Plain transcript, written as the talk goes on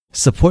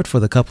Support for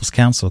the Couples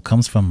Council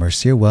comes from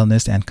Mercier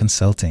Wellness and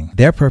Consulting.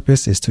 Their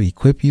purpose is to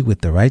equip you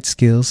with the right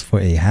skills for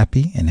a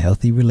happy and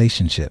healthy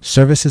relationship.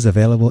 Services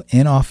available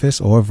in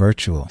office or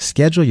virtual.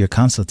 Schedule your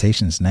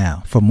consultations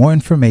now. For more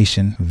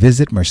information,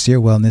 visit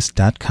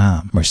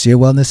mercierwellness.com. Mercier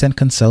Wellness and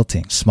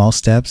Consulting. Small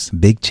steps,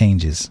 big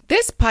changes.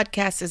 This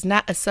podcast is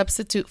not a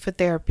substitute for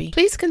therapy.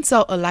 Please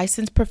consult a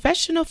licensed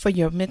professional for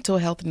your mental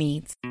health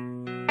needs.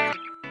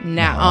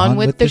 Now on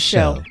with the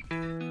show.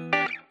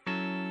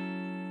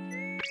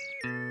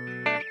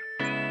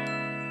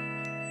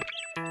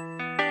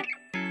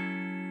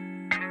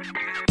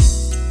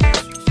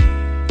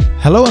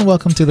 Hello and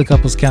welcome to the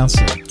Couples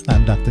Council.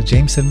 I'm Dr.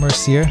 Jameson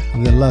Mercier,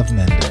 the Love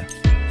Mender.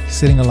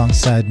 Sitting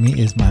alongside me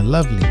is my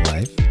lovely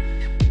wife,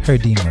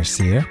 Herdine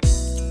Mercier.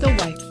 The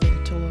wife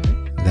mentor.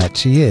 That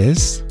she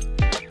is.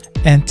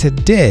 And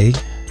today,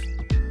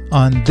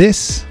 on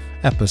this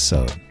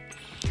episode,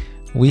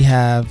 we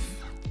have,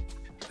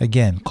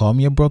 again, call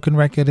me a broken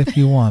record if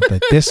you want,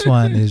 but this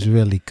one is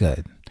really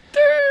good.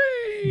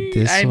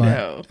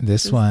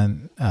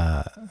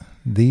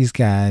 These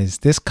guys,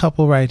 this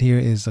couple right here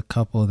is a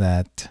couple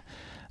that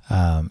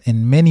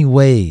in many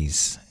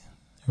ways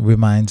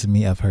reminds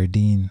me of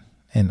Herdine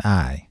and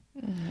I.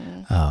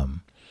 Mm-hmm.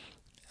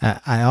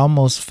 I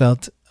almost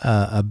felt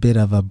a bit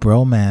of a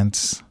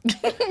bromance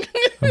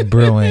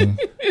brewing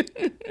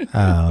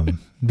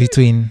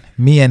between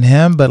me and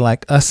him, but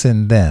like us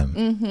and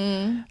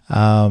them.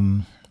 Mm-hmm.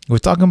 We're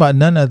talking about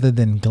none other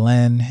than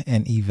Glen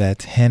and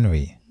Yvette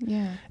Henry.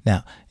 Yeah.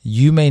 Now,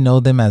 you may know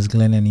them as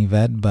Glen and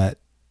Yvette, but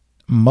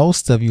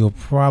most of you will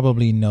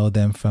probably know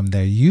them from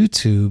their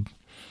YouTube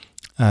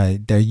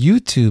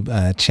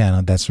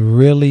channel that's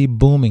really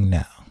booming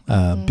now.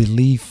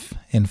 Belief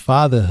in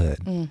Fatherhood.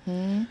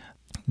 Mm-hmm.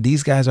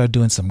 These guys are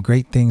doing some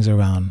great things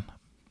around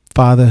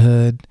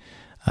fatherhood,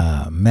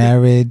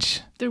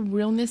 marriage, the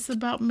realness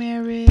about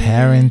marriage,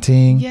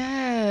 parenting.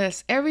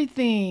 Yes,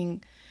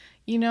 everything.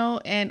 You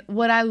know, and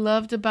what I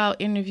loved about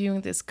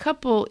interviewing this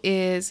couple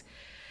is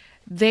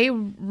they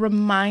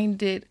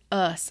remind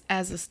us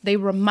as a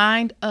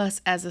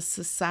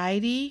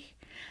society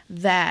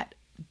that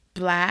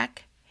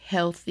Black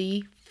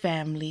healthy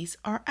families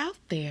are out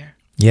there.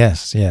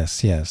 Yes.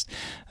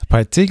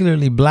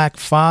 Particularly Black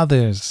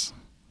fathers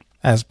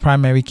as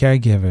primary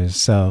caregivers.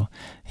 So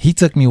he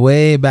took me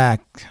way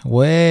back,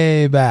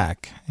 your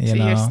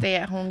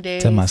stay-at-home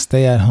days. To my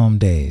stay-at-home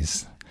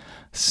days.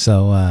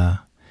 So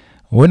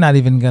we're not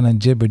even going to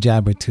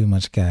jibber-jabber too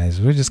much,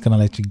 guys. We're just going to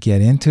let you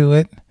get into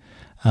it.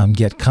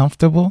 Get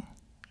comfortable,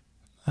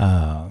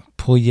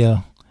 pull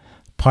your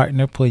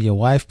partner, pull your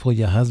wife, pull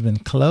your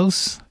husband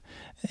close,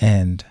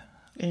 and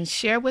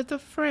share with a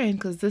friend,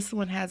 because this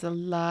one has a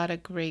lot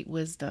of great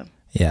wisdom.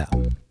 Yeah.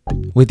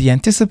 With the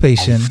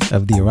anticipation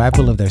of the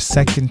arrival of their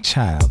second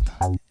child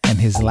and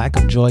his lack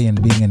of joy in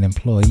being an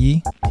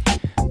employee,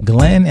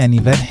 Glen and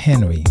Yvette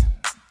Henry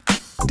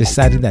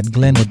decided that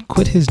Glen would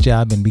quit his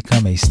job and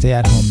become a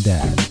stay-at-home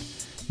dad.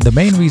 The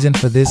main reason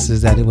for this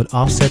is that it would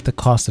offset the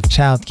cost of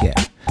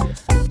childcare.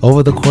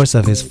 Over the course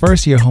of his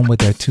first year home with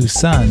their two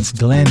sons,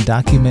 Glen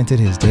documented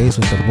his days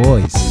with the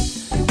boys.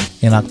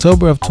 In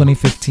October of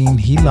 2015,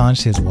 he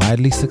launched his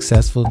widely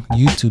successful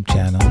YouTube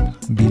channel,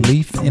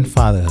 Belief in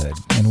Fatherhood,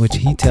 in which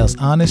he tells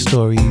honest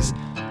stories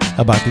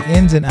about the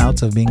ins and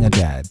outs of being a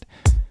dad.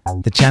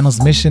 The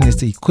channel's mission is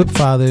to equip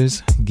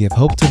fathers, give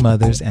hope to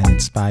mothers, and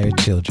inspire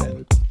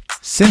children.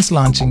 Since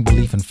launching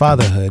Belief in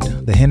Fatherhood,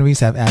 the Henrys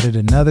have added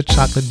another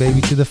chocolate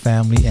baby to the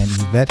family, and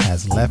Yvette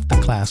has left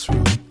the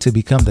classroom to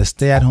become the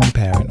stay-at-home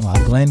parent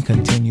while Glen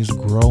continues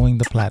growing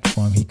the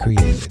platform he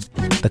created.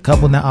 The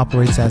couple now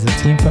operates as a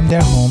team from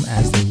their home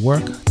as they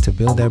work to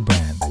build their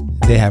brand.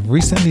 They have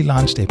recently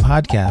launched a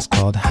podcast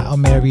called How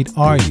Married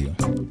Are You?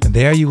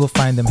 There you will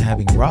find them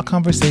having raw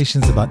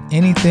conversations about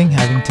anything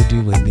having to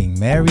do with being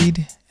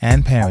married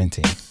and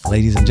parenting.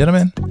 Ladies and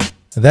gentlemen,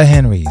 the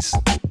Henrys.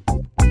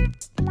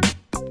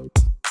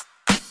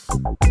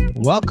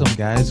 Welcome,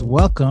 guys.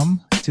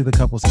 Welcome to the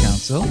Couples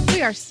Council.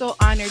 We are so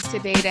honored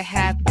today to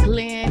have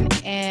Glen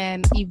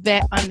and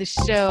Yvette on the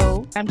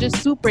show. I'm just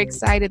super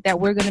excited that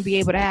we're going to be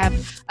able to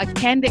have a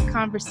candid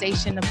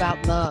conversation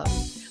about love,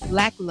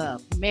 Black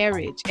love,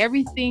 marriage,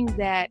 everything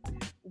that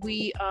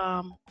we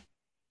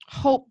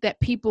hope that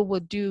people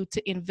will do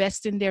to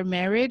invest in their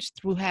marriage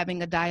through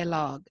having a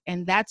dialogue.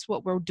 And that's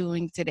what we're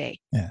doing today.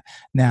 Yeah.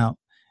 Now,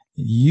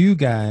 you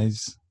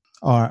guys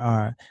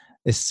are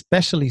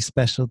especially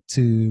special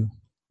to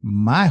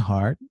my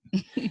heart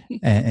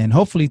and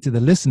hopefully to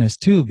the listeners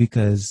too,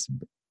 because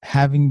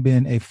having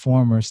been a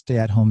former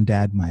stay-at-home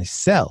dad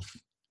myself.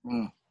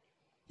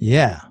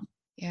 Yeah.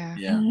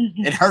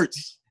 It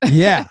hurts.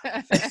 Yeah.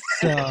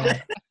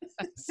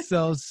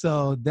 So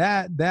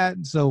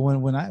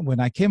when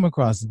I came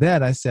across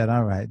that, I said,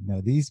 all right,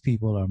 no, these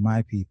people are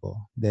my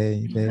people.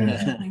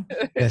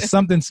 There's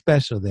something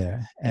special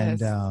there. And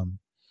Yes.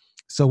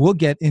 So we'll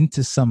get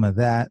into some of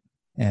that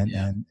and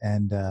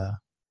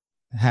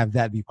have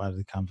that be part of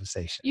the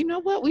conversation. You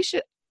know what?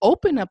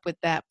 open up with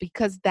that,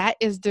 because that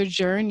is the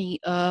journey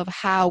of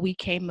how we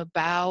came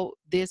about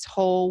this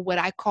whole, what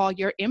I call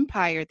your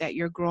empire that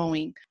you're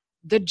growing.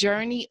 The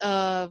journey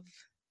of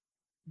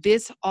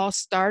this all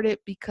started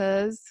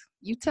because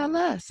you tell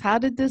us, how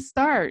did this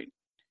start?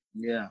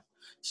 Yeah.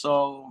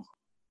 So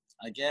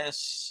I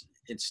guess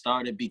it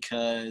started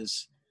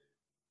because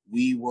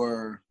we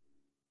were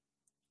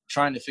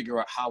trying to figure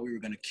out how we were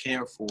going to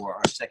care for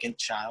our second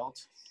child.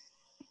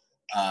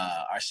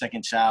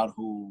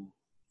 Who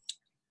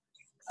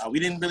we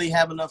didn't really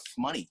have enough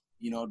money,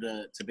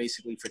 to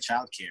basically for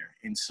childcare.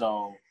 And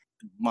so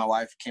my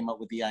wife came up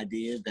with the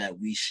idea that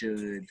we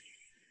should,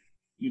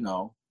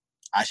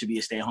 I should be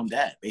a stay-at-home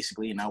dad,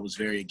 basically. And I was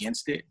very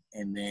against it.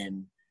 And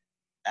then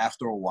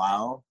after a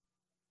while,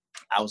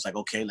 I was like,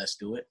 okay, let's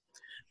do it.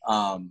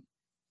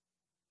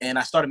 And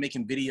I started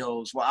making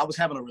videos. Well, I was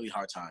having a really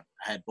hard time.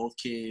 I had both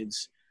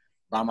kids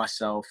by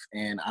myself,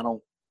 and I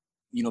don't,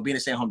 being a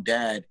stay-at-home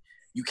dad,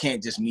 you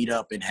can't just meet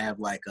up and have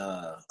like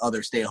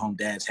other stay-at-home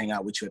dads hang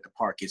out with you at the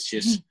park. It's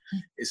just,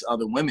 it's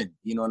other women,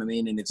 you know what I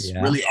mean? And it's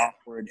really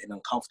awkward and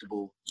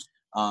uncomfortable.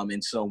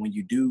 And so when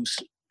you do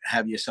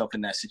have yourself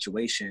in that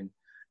situation,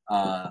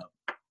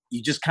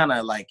 you just kind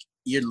of like,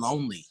 you're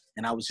lonely.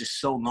 And I was just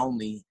so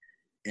lonely.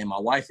 And my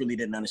wife really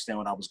didn't understand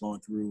what I was going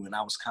through. And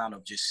I was kind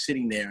of just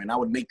sitting there, and I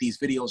would make these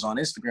videos on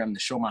Instagram to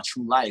show my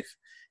true life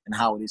and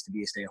how it is to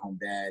be a stay-at-home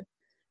dad.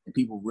 And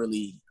people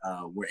really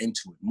were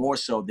into it, more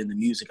so than the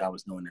music I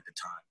was doing at the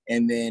time.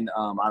 And then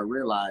I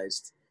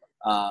realized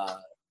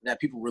that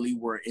people really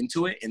were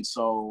into it. And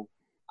so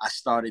I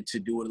started to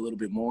do it a little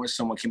bit more.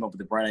 Someone came up with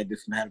the bright idea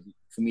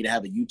for me to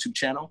have a YouTube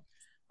channel.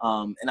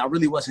 And I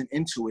really wasn't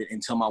into it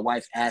until my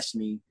wife asked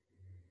me,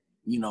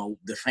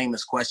 the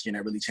famous question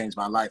that really changed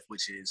my life,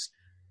 which is,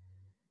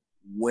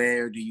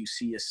 where do you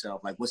see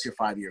yourself? Like, what's your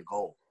 5-year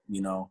goal?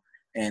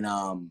 And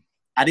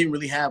I didn't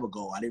really have a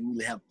goal. I didn't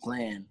really have a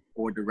plan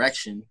or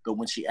direction. But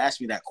when she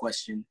asked me that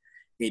question,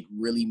 it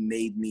really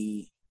made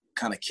me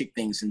kind of kick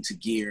things into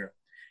gear.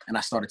 And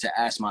I started to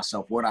ask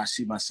myself, where do I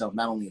see myself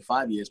not only in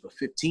 5 years, but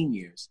 15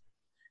 years?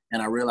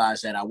 And I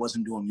realized that I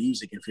wasn't doing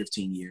music in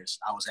 15 years.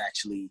 I was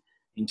actually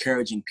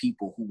encouraging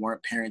people who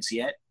weren't parents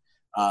yet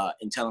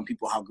and telling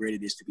people how great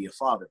it is to be a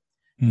father.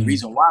 Mm-hmm. The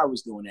reason why I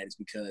was doing that is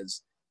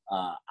because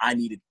I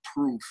needed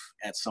proof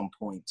at some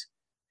point,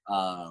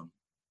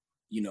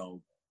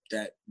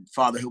 that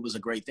fatherhood was a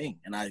great thing.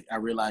 And I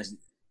realized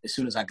as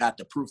soon as I got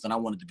the proof, then I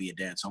wanted to be a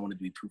dad. So I wanted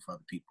to be proof for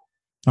other people.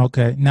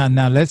 Okay.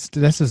 Now let's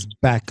just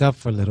back up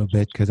for a little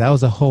bit, because that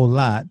was a whole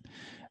lot.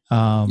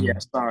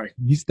 Sorry.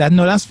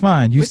 No, that's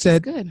fine. You Which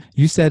said is good.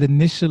 You said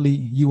initially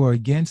you were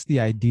against the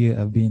idea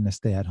of being a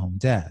stay-at-home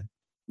dad.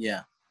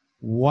 Yeah.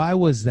 Why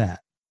was that?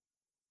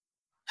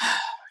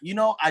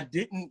 I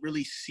didn't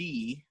really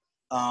see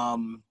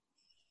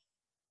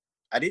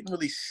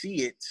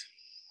it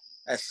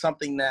as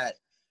something that,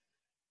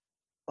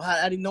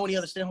 I didn't know any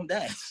other stay-at-home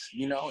dads,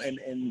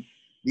 and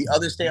the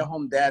other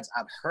stay-at-home dads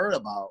I've heard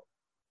about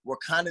were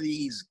kind of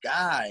these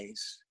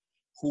guys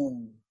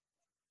who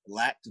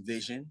lacked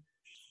vision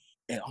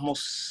and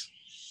almost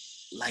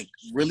like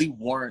really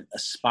weren't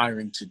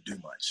aspiring to do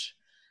much.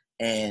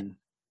 And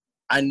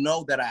I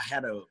know that I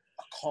had a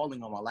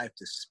calling on my life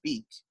to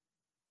speak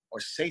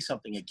or say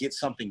something and get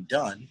something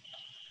done.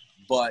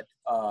 But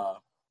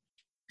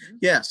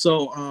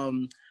so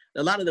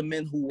a lot of the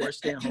men who were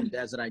stay-at-home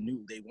dads that I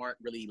knew, they weren't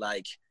really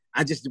like,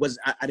 I didn't want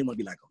to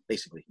be like them,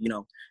 basically,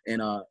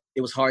 and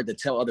it was hard to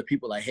tell other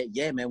people like, hey,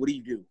 yeah, man, what do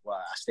you do? Well,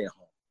 I stay at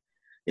home.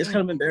 It's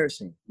kind of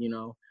embarrassing,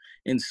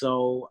 and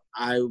so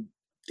I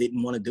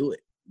didn't want to do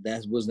it.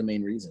 That was the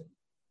main reason.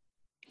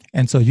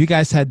 And so you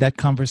guys had that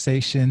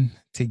conversation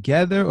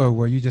together, or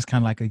were you just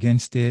kind of like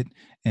against it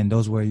and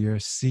those were your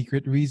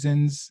secret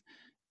reasons?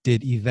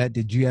 Did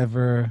you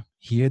ever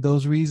hear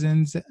those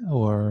reasons,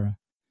 or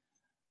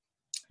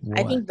what?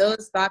 I think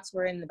those thoughts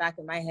were in the back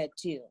of my head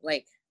too.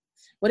 Like,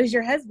 what does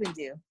your husband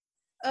do?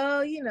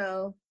 Oh,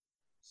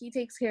 he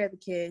takes care of the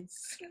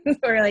kids.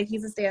 Or like,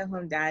 he's a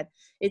stay-at-home dad.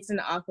 It's an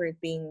awkward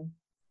thing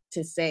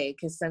to say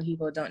because some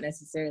people don't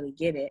necessarily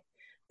get it.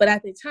 But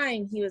at the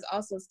time, he was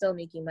also still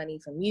making money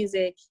from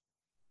music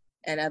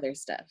and other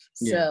stuff.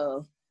 Yeah.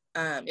 So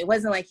it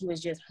wasn't like he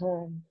was just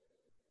home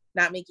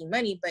not making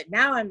money. But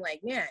now I'm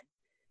like, man,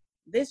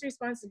 this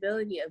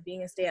responsibility of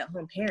being a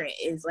stay-at-home parent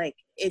is like,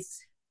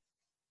 it's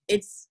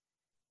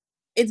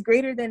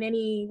greater than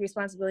any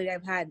responsibility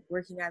I've had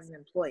working as an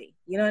employee.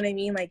 You know what I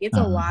mean? Like, it's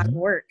a lot of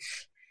work.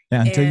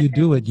 Yeah, until you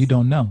do it, you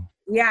don't know.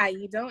 Yeah,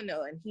 you don't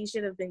know. And he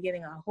should have been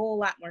getting a whole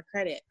lot more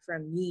credit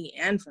from me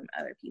and from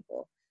other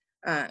people.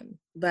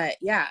 But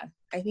yeah,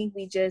 I think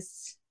we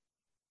just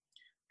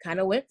kind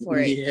of went for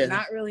it,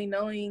 not really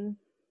knowing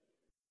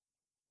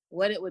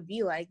what it would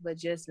be like, but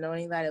just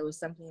knowing that it was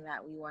something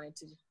that we wanted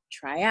to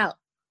try out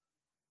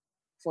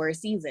for a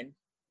season.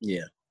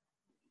 Yeah.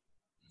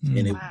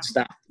 And it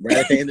stopped right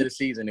at the end of the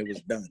season. It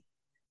was done.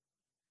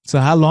 So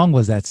how long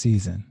was that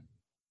season?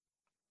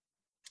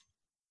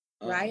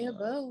 Raya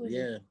Bo.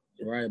 Yeah,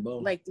 Raya Bo.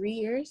 Like 3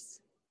 years,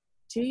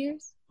 2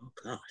 years. Oh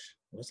gosh,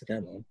 what's it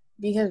that long?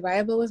 Because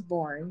Rival was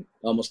born.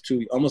 Almost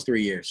 3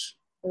 years.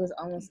 It was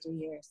almost 3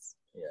 years.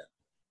 Yeah.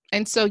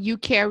 And so you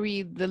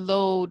carried the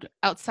load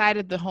outside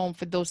of the home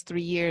for those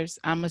 3 years,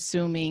 I'm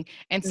assuming.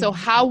 And so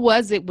how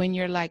was it when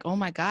you're like, oh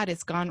my God,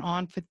 it's gone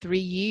on for 3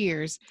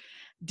 years?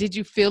 Did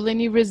you feel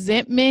any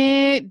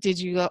resentment? Did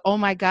you go, oh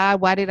my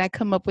God, why did I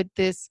come up with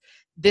this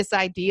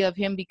idea of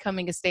him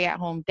becoming a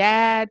stay-at-home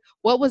dad?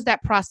 What was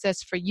that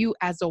process for you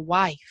as a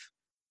wife?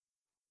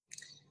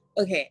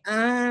 Okay,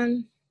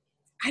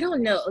 I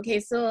don't know. Okay,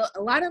 so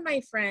a lot of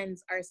my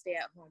friends are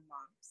stay-at-home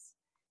moms.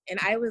 And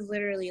I was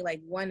literally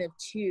like one of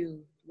 2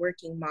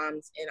 working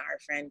moms in our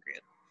friend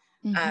group.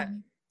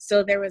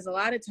 So there was a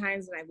lot of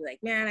times when I'd be like,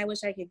 man, I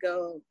wish I could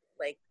go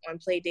like on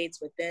play dates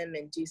with them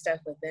and do stuff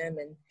with them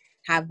and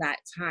have that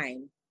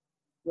time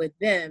with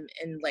them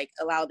and like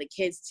allow the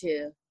kids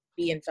to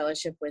be in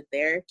fellowship with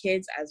their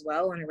kids as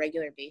well on a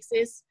regular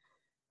basis.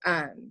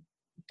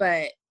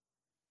 But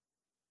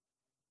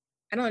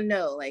I don't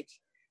know, like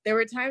there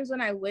were times when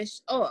there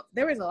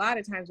was a lot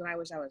of times when I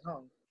wish I was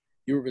home.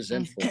 You were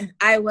resentful.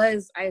 I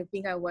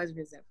think I was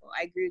resentful.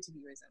 I grew to be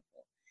resentful.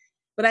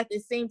 But at the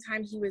same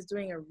time, he was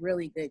doing a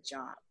really good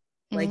job.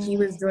 Like he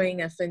was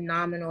doing a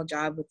phenomenal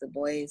job with the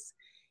boys.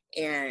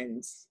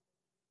 And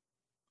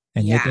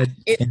yet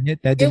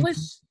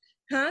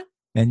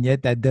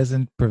that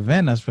doesn't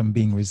prevent us from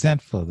being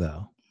resentful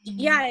though.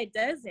 Yeah, it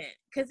doesn't.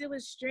 Because it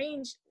was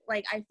strange.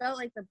 Like I felt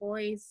like the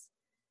boys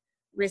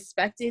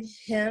respected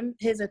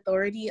his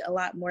authority a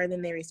lot more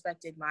than they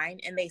respected mine.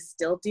 And they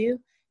still do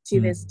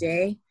to this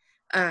day.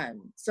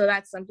 So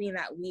that's something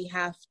that we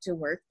have to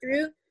work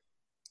through.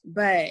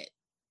 But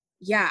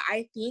yeah,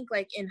 I think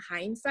like in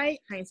hindsight's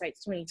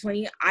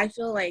 2020, I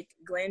feel like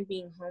Glenn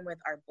being home with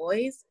our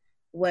boys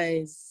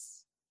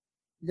was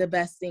the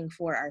best thing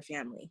for our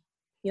family.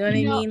 You know what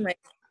I mean? Like,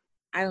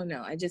 I don't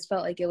know. I just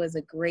felt like it was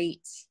a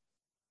great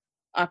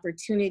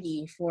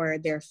opportunity for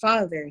their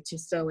father to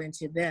sow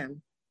into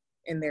them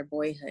in their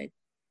boyhood.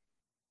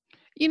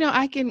 You know,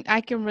 I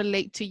can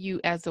relate to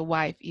you as a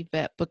wife,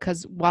 Yvette,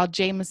 because while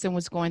Jameson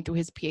was going through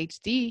his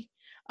PhD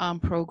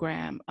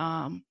program,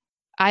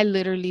 I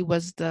literally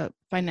was the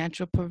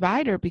financial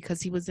provider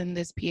because he was in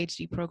this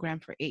PhD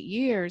program for 8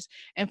 years.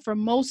 And for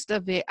most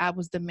of it, I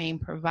was the main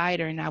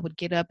provider and I would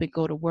get up and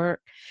go to work.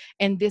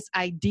 And this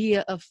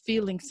idea of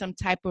feeling some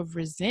type of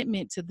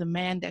resentment to the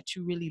man that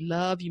you really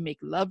love, you make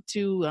love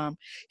to,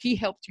 he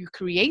helped you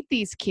create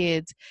these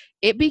kids.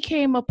 It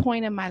became a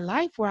point in my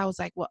life where I was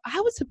like, well,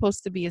 I was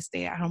supposed to be a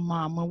stay-at-home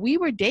mom. When we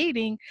were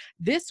dating,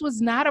 this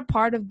was not a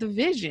part of the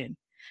vision.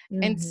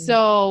 And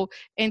so,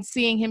 and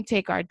seeing him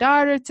take our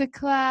daughter to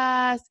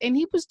class, and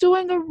he was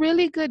doing a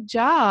really good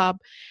job,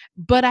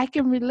 but I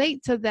can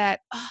relate to that.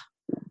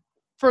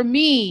 For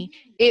me,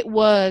 it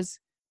was,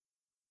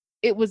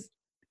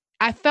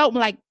 I felt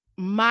like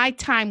my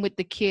time with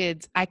the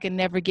kids, I can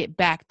never get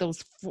back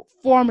those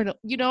formidable,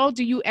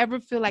 do you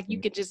ever feel like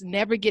you could just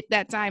never get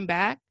that time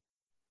back?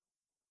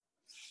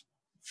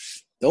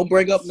 Don't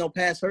bring up no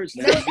past hurts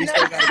now. We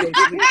still gotta go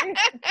to sleep.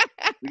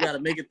 We gotta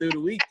make it through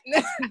the week.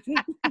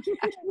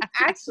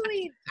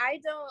 Actually, I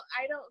don't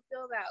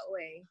feel that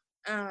way.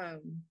 I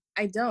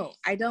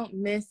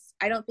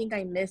don't think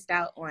I missed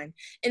out on.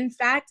 In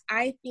fact,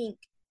 I think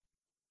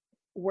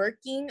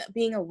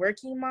being a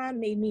working mom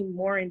made me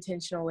more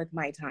intentional with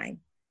my time.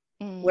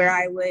 Where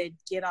I would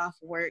get off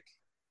work,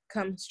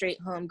 come straight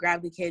home,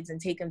 grab the kids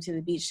and take them to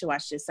the beach to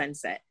watch the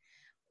sunset.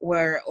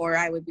 Or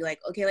I would be like,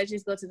 okay, let's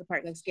just go to the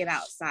park. Let's get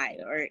outside.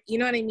 Or, you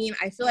know what I mean?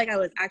 I feel like I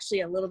was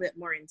actually a little bit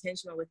more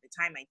intentional with the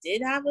time I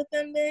did have with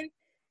them then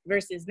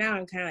versus now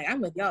I'm kind of like, I'm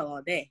with y'all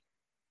all day.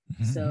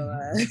 So,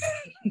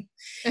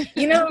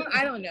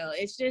 I don't know.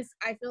 It's just,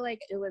 I feel like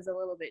it was a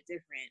little bit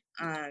different.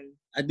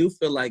 I do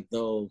feel like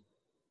though,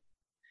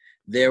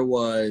 there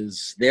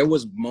was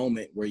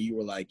moment where you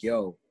were like,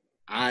 yo,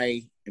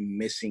 I am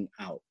missing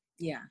out.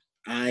 Yeah.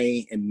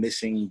 I am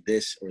missing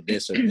this or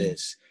this or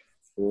this.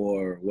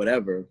 Or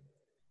whatever,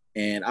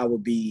 and I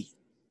would be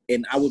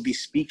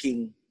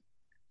speaking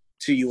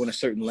to you in a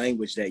certain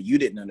language that you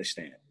didn't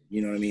understand.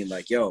 You know what I mean?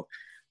 Like, yo,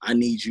 I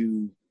need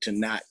you to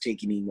not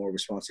take any more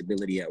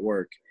responsibility at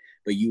work,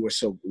 but you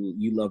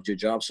loved your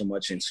job so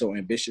much and so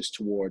ambitious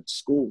towards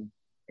school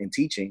and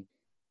teaching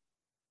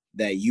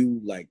that you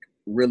like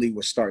really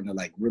was starting to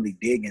like really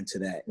dig into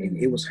that, and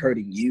it was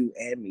hurting you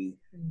and me,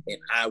 and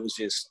I was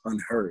just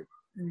unheard.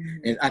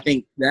 And I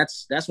think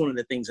that's one of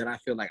the things that I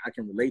feel like I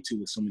can relate to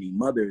with so many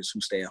mothers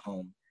who stay at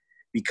home,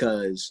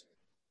 because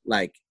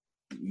like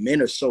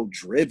men are so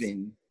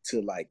driven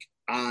to like,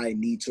 I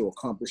need to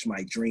accomplish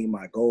my dream,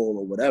 my goal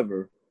or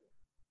whatever,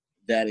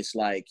 that it's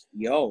like,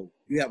 yo,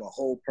 you have a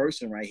whole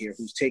person right here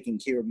who's taking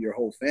care of your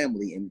whole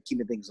family and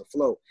keeping things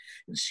afloat,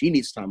 and she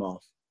needs time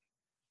off,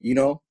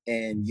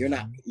 and you're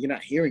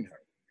not hearing her.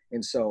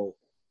 And so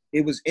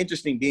it was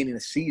interesting being in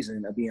a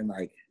season of being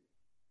like,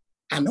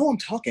 I know I'm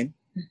talking.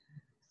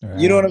 Right.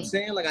 You know what I'm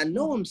saying? Like, I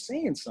know I'm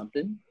saying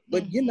something,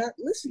 but you're not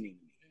listening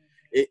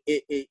to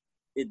me.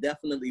 It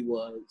definitely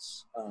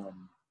was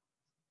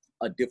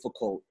a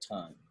difficult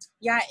time.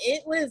 Yeah,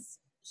 it was.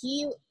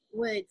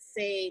 would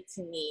say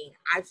to me,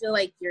 I feel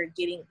like we're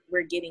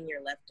getting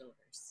your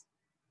leftovers.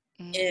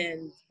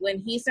 And when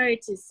he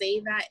started to say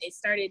that, it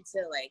started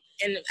to like,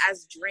 and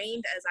as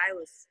drained as I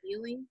was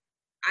feeling,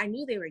 I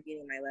knew they were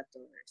getting my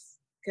leftovers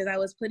because I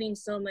was putting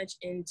so much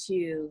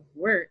into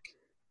work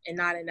and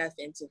not enough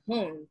into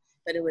home.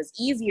 But it was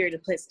easier to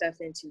put stuff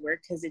into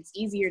work because it's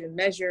easier to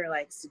measure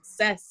like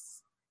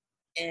success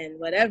and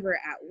whatever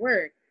at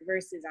work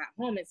versus at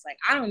home. It's like,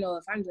 I don't know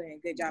if I'm doing a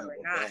good job or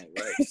not.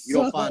 Right. You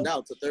don't find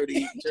out till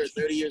 30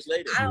 years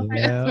later. I don't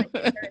find out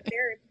until I start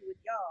therapy with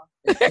y'all.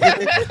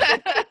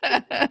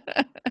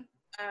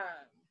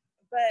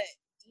 But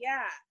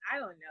yeah, I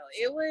don't know.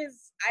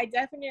 I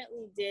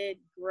definitely did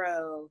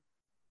grow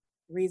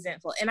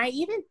resentful. And I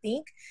even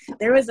think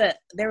there was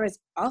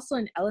also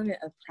an element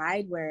of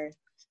pride where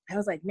I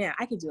was like, man,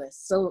 I could do a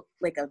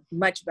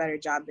much better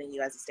job than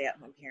you as a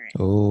stay-at-home parent.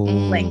 Oh.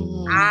 Like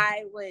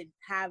I would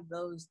have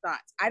those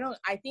thoughts. I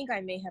think I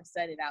may have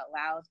said it out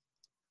loud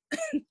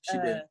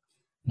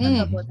a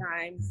couple of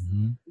times,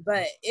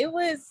 but it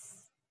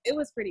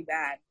was pretty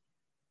bad.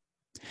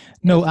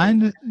 No,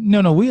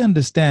 we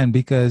understand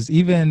because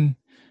even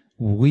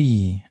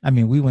we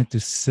went through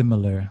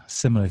similar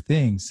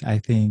things. I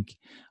think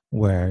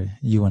where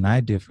you and I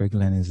differ,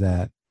 Glenn, is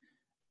that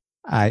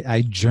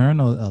I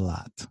journal a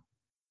lot.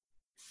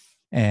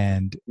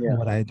 And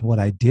what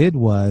I did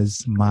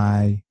was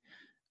my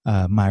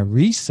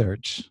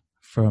research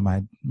for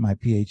my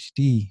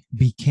PhD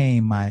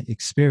became my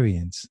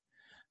experience.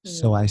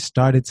 So I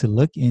started to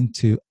look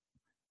into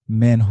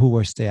men who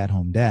were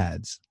stay-at-home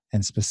dads,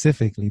 and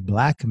specifically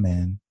Black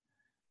men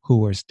who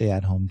were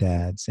stay-at-home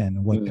dads,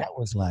 and what that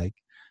was like.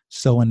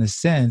 So in a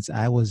sense,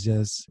 I was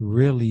just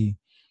really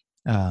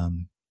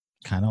kind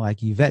of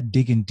like Yvette,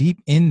 digging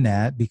deep in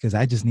that because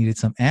I just needed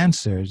some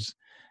answers.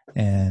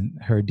 And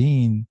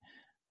Herdine,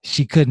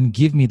 she couldn't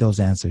give me those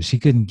answers. She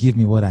couldn't give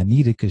me what I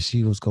needed because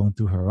she was going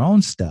through her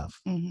own stuff.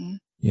 You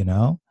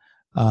know,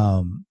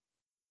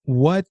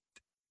 what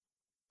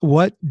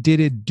did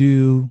it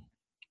do?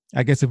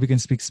 I guess if we can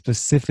speak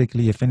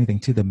specifically, if anything,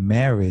 to the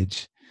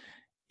marriage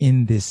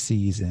in this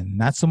season,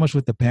 not so much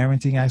with the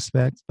parenting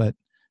aspect, but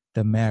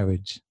the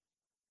marriage.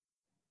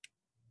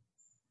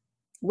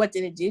 What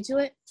did it do to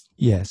it?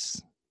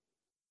 Yes.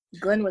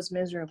 Glenn was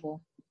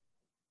miserable.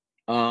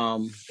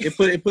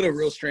 It put a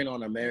real strain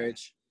on our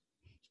marriage.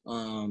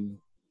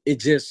 It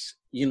just,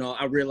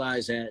 I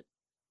realized that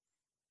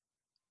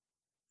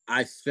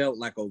I felt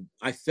like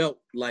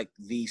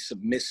the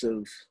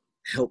submissive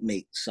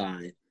helpmate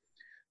side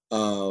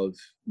of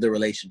the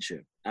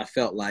relationship. I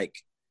felt like,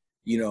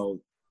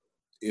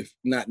 if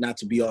not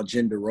to be all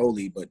gender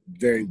roly, but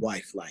very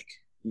wife-like,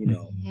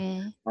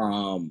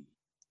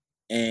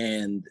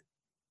 and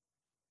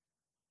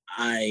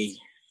I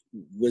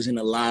was in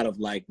a lot of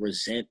like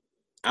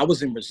I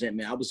was in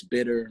resentment. I was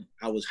bitter.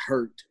 I was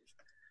hurt.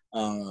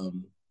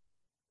 And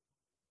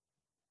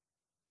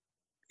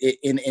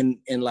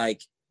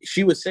like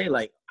she would say,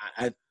 like,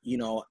 I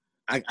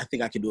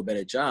think I could do a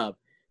better job,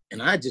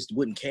 and I just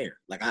wouldn't care.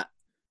 Like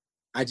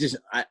it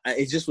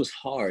just was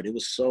hard. It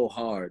was so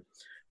hard.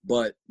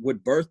 But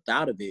what birthed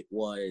out of it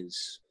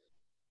was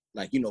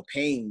like,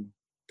 pain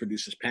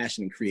produces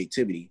passion and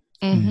creativity.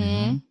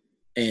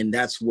 And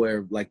that's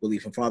where like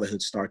belief in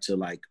fatherhood start to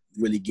like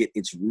really get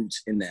its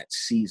roots in that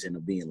season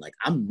of being like,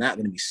 I'm not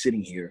going to be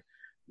sitting here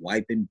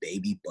wiping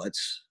baby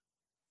butts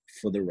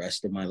for the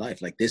rest of my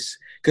life like this,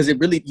 because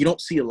you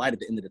don't see a light at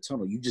the end of the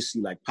tunnel. You just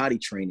see like potty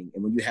training,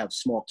 and when you have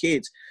small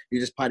kids,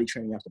 you're just potty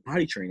training after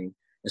potty training,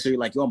 and so you're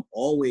like, yo, I'm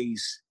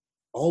always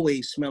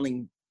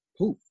smelling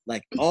poop,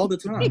 like all the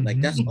time.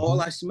 Like that's all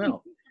I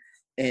smell,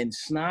 and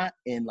snot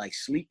and like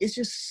sleep.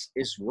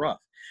 It's rough,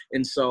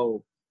 and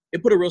so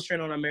it put a real strain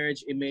on our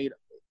marriage.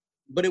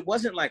 But it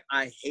wasn't like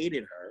I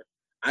hated her.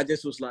 I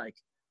just was like,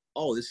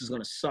 oh, this is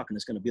gonna suck, and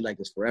it's gonna be like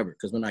this forever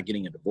because we're not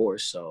getting a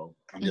divorce. So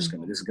this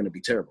is gonna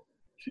be terrible.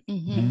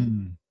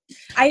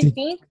 I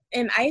think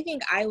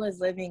I was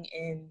living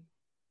in,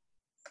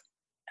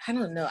 I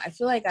don't know, I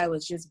feel like I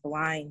was just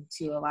blind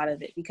to a lot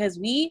of it because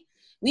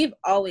we've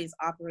always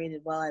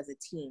operated well as a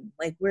team.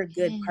 Like we're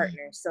good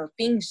partners, so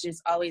things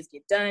just always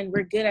get done.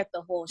 We're good at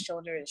the whole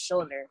shoulder to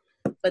shoulder,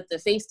 but the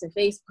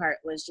face-to-face part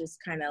was just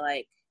kind of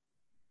like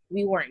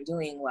we weren't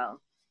doing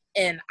well,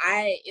 and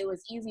it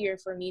was easier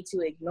for me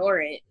to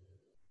ignore it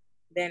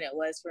than it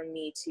was for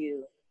me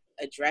to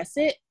address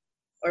it.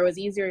 Or it was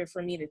easier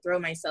for me to throw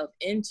myself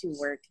into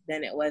work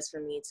than it was for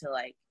me to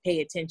like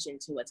pay attention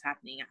to what's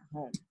happening at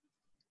home.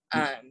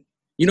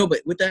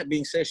 But with that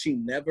being said, she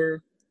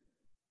never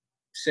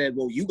said,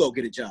 well, you go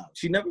get a job.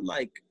 She never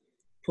like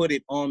put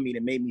it on me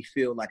that made me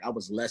feel like I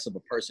was less of a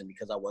person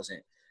because I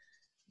wasn't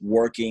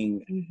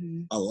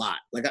working a lot.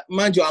 Like,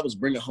 mind you, I was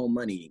bringing home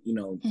money,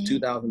 $2,000,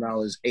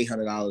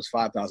 $800,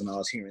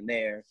 $5,000 here and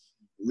there,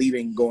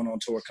 leaving, going on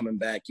tour, coming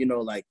back,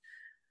 like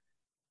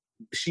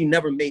she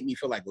never made me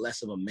feel like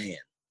less of a man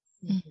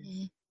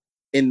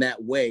in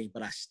that way,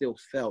 but I still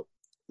felt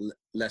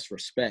less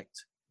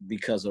respect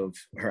because of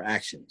her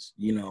actions,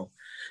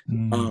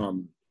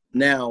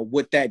 Now,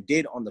 what that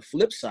did on the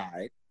flip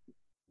side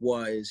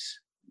was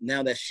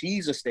now that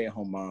she's a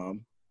stay-at-home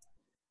mom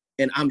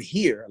and I'm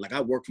here, like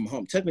I work from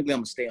home. Technically,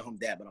 I'm a stay-at-home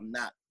dad, but I'm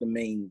not the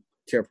main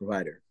care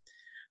provider.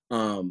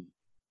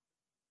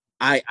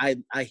 I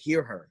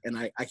hear her and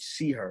I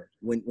see her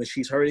when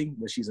she's hurting,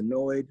 when she's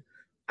annoyed.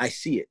 I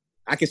see it.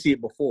 I can see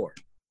it before.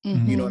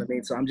 Mm-hmm. You know what I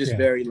mean? So I'm just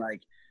very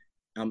like,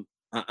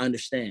 I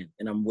understand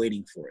and I'm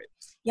waiting for it.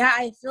 Yeah,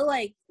 I feel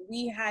like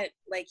we had,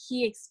 like,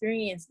 he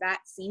experienced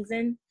that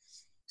season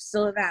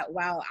so that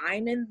while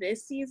I'm in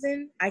this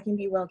season, I can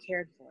be well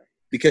cared for.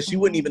 Because she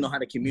wouldn't even know how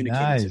to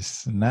communicate.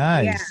 Nice.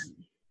 Yeah.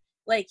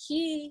 Like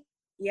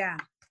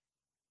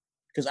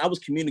because I was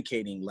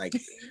communicating like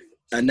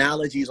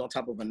analogies on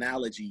top of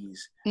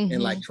analogies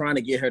and like trying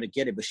to get her to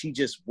get it, but she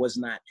just was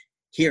not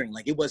hearing.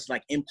 Like it was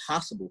like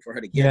impossible for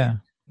her to get it.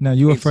 No,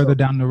 you were further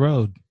down the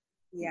road.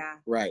 Yeah.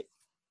 Right.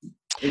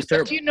 It was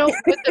terrible. But you know,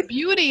 but the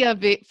beauty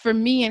of it for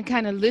me and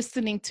kind of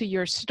listening to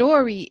your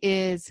story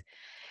is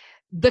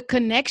the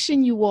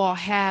connection you all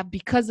have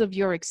because of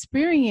your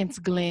experience,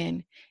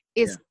 Glenn,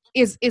 is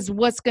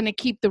what's going to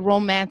keep the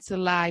romance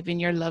alive in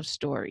your love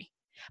story,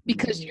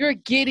 because you're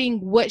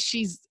getting what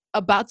she's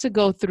about to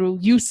go through.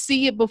 You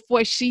see it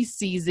before she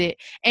sees it,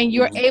 and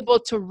you're able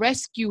to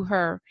rescue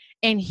her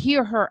and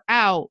hear her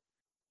out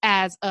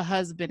as a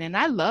husband. And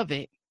I love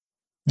it.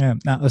 Yeah.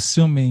 Now,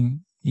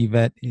 assuming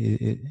Yvette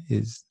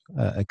is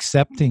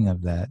accepting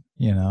of that,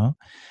 you know,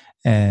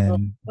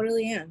 and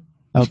totally am.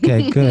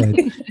 Okay,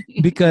 good.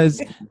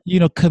 Because, you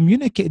know,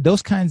 communicate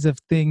those kinds of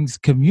things,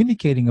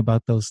 communicating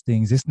about those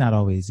things, it's not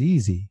always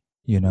easy,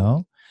 you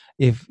know.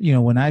 If, you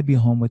know, when I'd be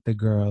home with the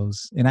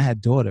girls, and I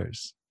had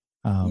daughters,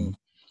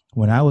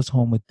 when I was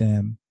home with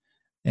them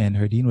and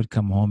Herdine would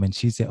come home and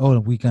she'd say, oh,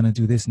 we're going to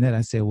do this and that.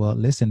 I say, well,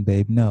 listen,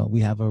 babe, no, we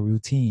have a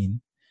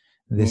routine.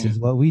 This is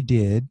what we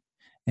did.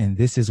 And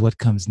this is what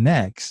comes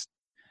next.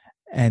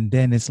 And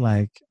then it's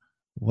like,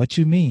 what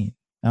you mean?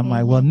 I'm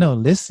like, well, no,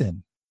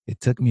 listen. It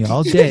took me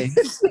all day.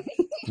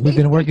 We've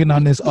been working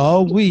on this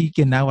all week,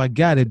 and now I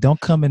got it. Don't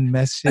come and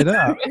mess shit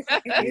up,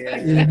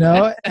 you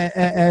know?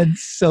 And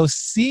so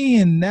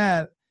seeing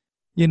that,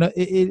 you know,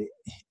 it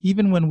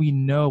even when we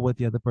know what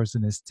the other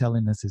person is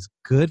telling us is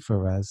good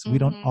for us, we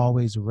don't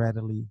always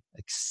readily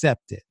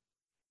accept it,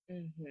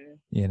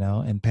 you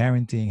know? And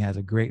parenting has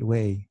a great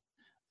way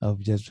of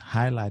just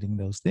highlighting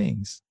those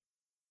things.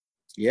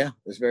 Yeah,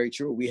 that's very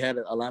true. We had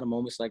a lot of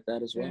moments like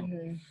that as well.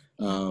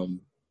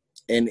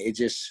 And it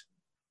just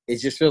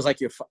feels like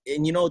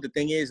and you know, the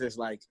thing is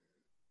like,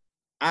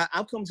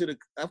 I've come to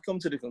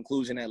the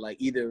conclusion that like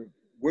either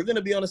we're going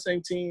to be on the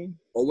same team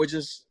or we're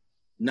just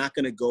not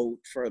going to go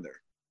further,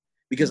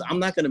 because I'm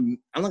not going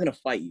to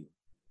fight you.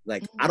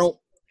 Like,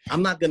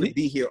 I'm not going to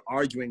be here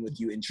arguing with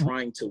you and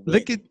trying to win.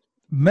 Look at,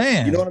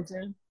 man. You know what I'm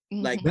saying?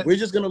 Like, we're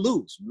just going to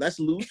lose. Let's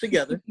lose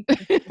together.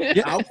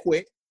 I'll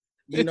quit,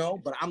 you know,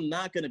 but I'm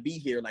not going to be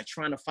here like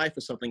trying to fight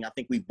for something I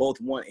think we both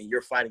want and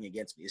you're fighting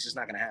against me. It's just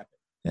not going to happen.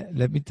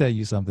 Let me tell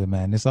you something,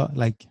 man. It's all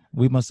like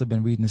we must have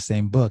been reading the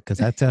same book,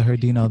 because I tell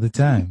Herdine all the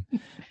time.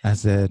 I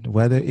said,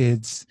 whether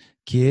it's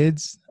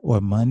kids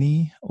or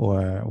money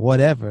or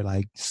whatever,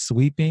 like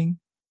sweeping,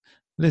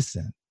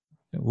 listen,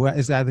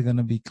 it's either going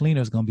to be clean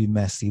or it's going to be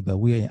messy, but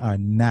we are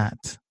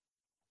not,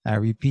 I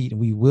repeat,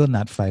 we will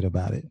not fight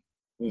about it.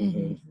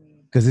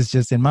 Because it's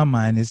just, in my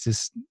mind,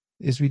 it's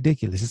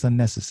ridiculous. It's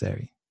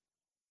unnecessary.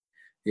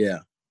 Yeah.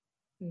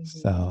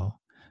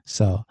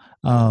 So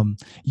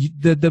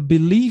the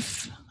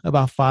belief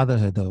about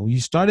fatherhood, though, you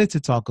started to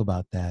talk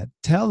about that.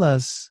 Tell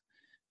us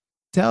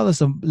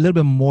a little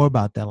bit more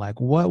about that.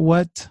 Like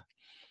what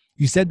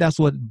you said, that's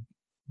what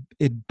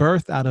it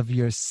birthed out of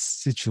your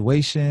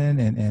situation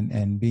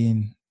and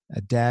being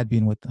a dad,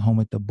 being home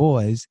with the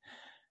boys,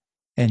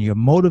 and you're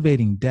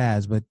motivating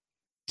dads. But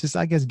just,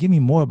 I guess, give me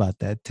more about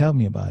that. Tell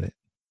me about it.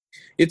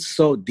 It's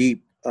so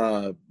deep.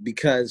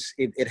 Because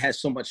it has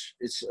so much,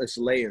 it's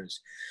layers.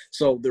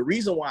 So the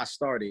reason why I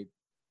started,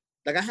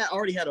 like I had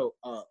already had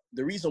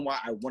the reason why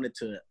I wanted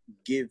to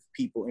give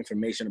people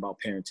information about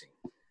parenting,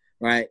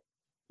 right?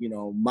 You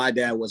know, my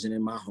dad wasn't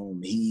in my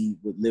home. He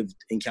lived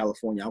in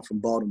California. I'm from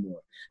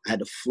Baltimore. I had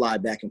to fly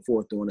back and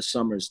forth during the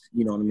summers,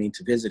 you know what I mean,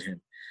 to visit him.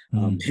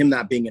 Him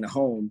not being in a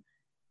home,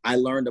 I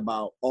learned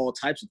about all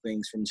types of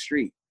things from the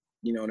street,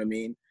 you know what I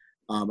mean?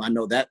 I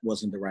know that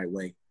wasn't the right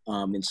way.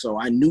 And so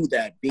I knew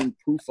that being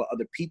proof for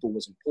other people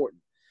was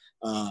important.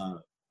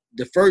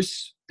 The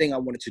first thing I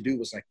wanted to do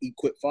was like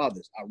equip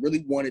fathers. I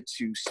really wanted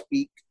to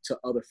speak to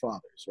other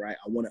fathers, right?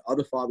 I wanted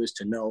other fathers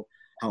to know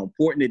how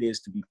important it is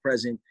to be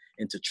present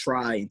and to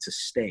try and to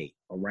stay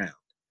around.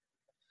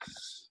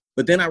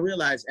 But then I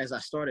realized as I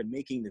started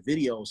making the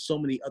videos, so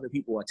many other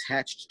people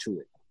attached to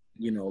it,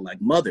 you know,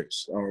 like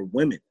mothers or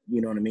women,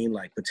 you know what I mean?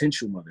 Like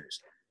potential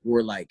mothers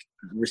were like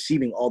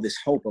receiving all this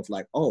hope of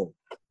like, oh,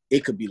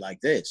 it could be like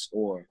this,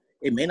 or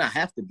it may not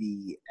have to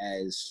be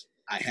as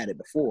I had it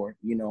before,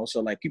 you know?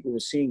 So like people were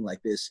seeing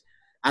like this,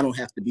 I don't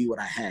have to be what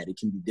I had. It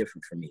can be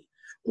different for me.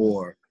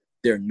 Or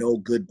there are no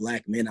good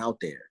Black men out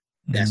there.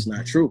 That's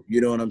not true.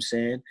 You know what I'm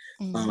saying?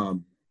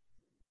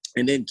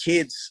 And then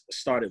kids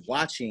started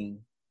watching,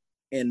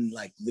 and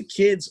like the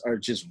kids are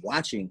just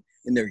watching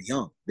and they're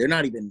young. They're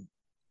not even,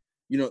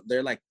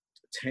 they're like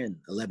 10,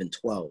 11,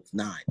 12,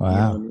 9. Wow. You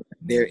know what I mean?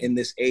 They're in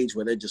this age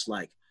where they're just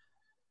like,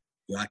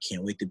 I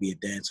can't wait to be a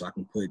dad so I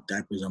can put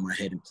diapers on my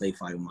head and play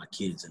fight with my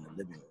kids in the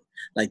living room.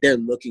 Like, they're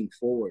looking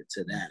forward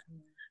to that.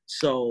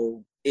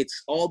 So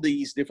it's all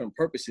these different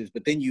purposes.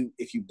 But then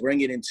if you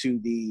bring it into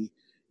the,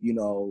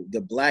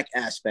 the Black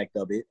aspect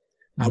of it,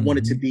 I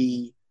wanted to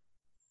be,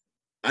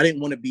 I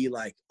didn't want to be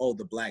like, oh,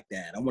 the Black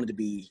dad. I wanted to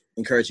be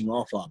encouraging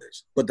all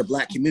fathers. But the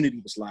Black community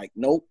was like,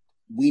 nope,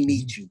 we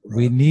need you, bro.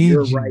 We need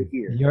You're you. right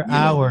here. You're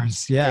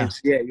ours. Yeah.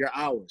 You're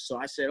ours. So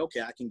I said, okay,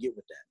 I can get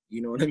with that.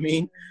 You know what I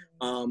mean?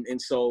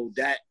 And so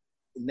that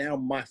now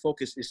my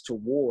focus is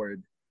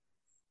toward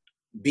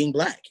being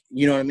Black.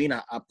 You know what I mean?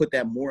 I put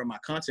that more in my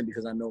content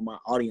because I know my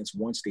audience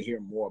wants to hear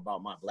more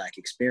about my Black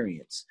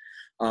experience.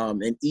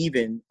 And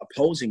even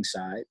opposing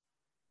side,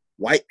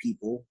 white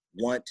people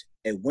want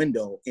a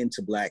window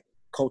into Black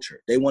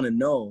culture. They want to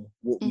know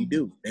what we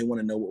do. They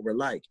want to know what we're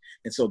like.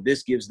 And so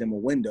this gives them a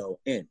window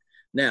in.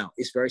 Now,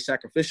 it's very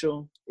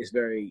sacrificial. It's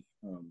very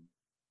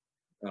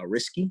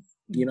risky,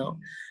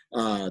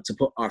 to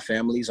put our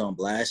families on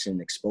blast and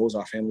expose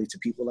our family to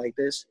people like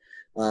this.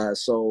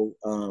 So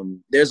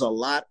there's a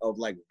lot of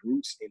like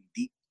roots and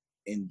deep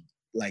and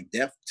like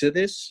depth to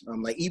this.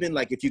 Like, even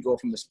like if you go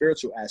from the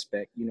spiritual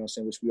aspect,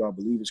 which we all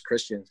believe as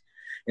Christians.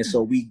 And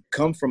so we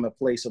come from a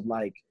place of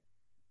like,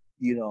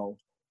 the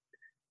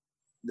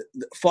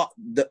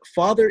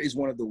father is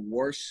one of the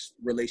worst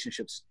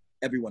relationships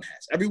everyone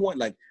has. Everyone,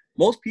 like,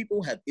 most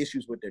people have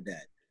issues with their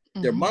dad.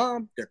 Their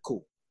mom, they're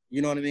cool.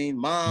 You know what I mean?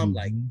 Mom,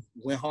 like,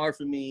 went hard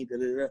for me. Da,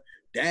 da, da.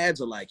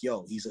 Dads are like,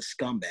 yo, he's a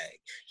scumbag.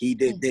 He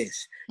did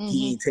this.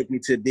 He ain't take me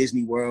to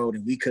Disney World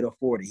and we could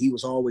afford it. He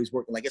was always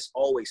working. Like, it's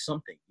always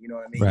something. You know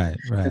what I mean?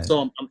 Right. And so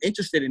I'm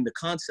interested in the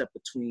concept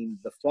between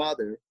the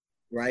father,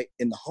 right,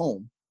 in the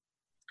home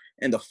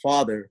and the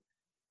father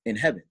in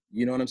heaven.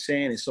 You know what I'm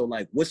saying? And so,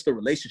 like, what's the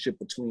relationship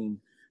between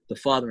the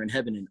Father in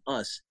heaven and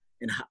us?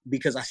 And how,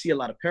 because I see a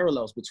lot of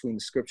parallels between the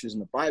scriptures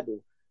and the Bible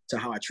to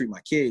how I treat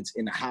my kids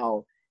and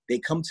how they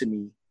come to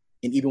me,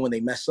 and even when they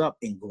mess up,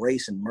 in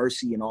grace and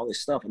mercy and all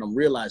this stuff. And I'm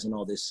realizing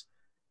all this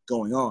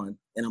going on,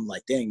 and I'm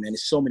like, dang, man,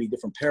 there's so many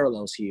different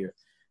parallels here.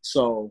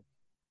 So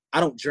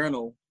I don't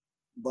journal,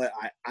 but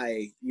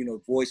I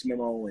voice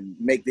memo and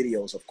make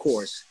videos, of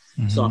course.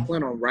 So I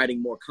plan on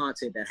writing more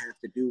content that have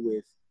to do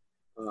with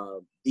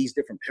these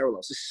different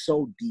parallels. It's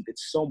so deep.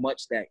 It's so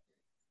much that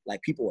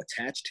like people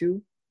attach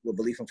to with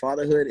belief in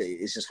fatherhood.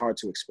 It's just hard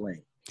to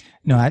explain.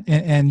 No,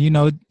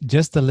 and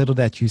just a little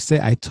that you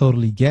say, I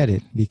totally get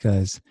it,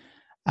 because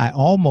I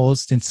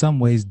almost in some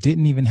ways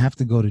didn't even have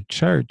to go to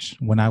church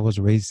when I was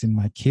raising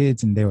my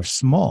kids and they were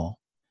small,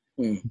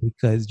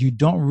 because you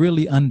don't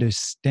really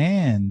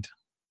understand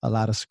a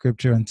lot of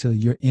scripture until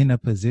you're in a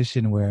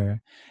position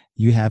where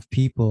you have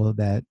people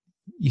that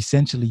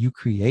essentially you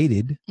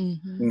created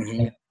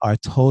and are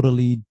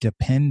totally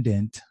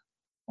dependent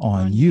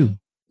on you.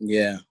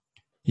 Yeah.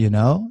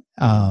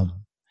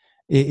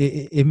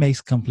 It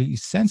makes complete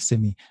sense to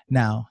me.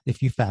 Now,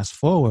 if you fast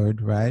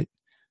forward, right,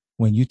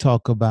 when you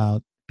talk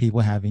about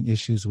people having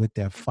issues with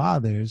their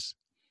fathers,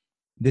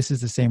 this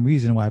is the same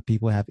reason why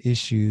people have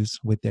issues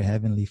with their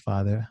heavenly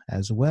father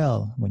as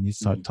well. When you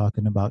start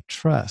talking about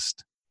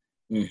trust,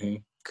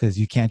 because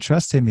you can't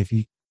trust him if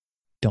you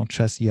don't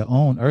trust your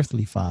own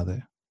earthly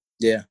father.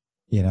 Yeah.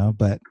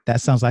 But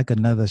that sounds like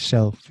another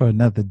show for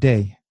another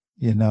day,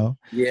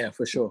 Yeah,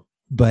 for sure.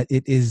 But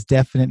it is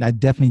definite. I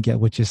definitely get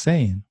what you're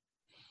saying.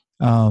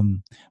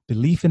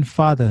 Belief in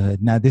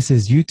fatherhood. Now, this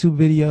is YouTube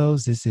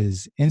videos. This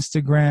is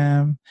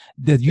Instagram.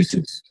 The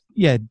YouTube.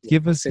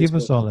 Give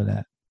us all of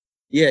that.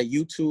 Yeah,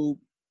 YouTube.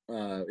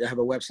 I have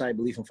a website,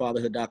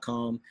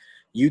 beliefinfatherhood.com.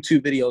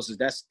 YouTube videos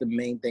that's the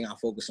main thing I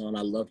focus on.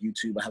 I love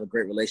YouTube. I have a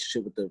great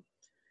relationship with the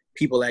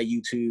people at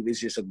YouTube.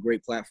 It's just a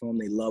great platform.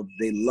 They love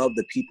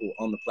the people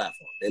on the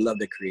platform. They love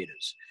the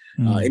creators.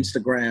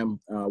 Instagram,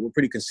 we're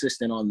pretty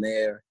consistent on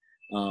there.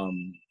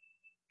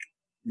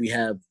 We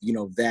have,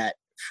 that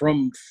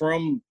from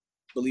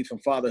Belief in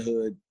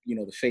Fatherhood,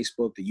 the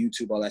Facebook, the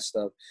YouTube, all that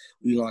stuff.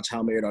 We launched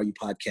How Married Are You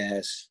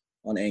podcast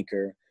on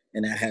Anchor,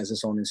 and that has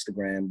its own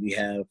Instagram. We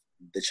have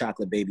the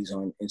Chocolate Babies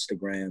on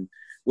Instagram,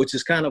 which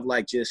is kind of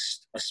like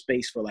just a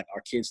space for like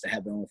our kids to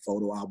have their own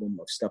photo album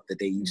of stuff that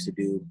they used to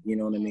do. You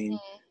know what I mean?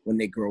 When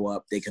they grow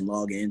up, they can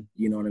log in.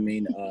 You know what I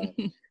mean?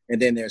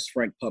 And then there's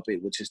Frank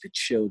Puppet, which is the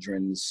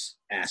children's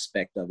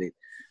aspect of it,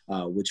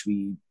 which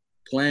we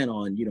plan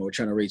on, we're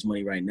trying to raise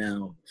money right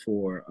now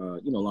for,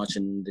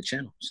 launching the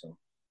channel. So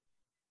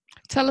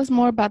tell us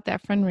more about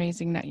that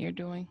fundraising that you're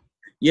doing.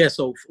 Yeah.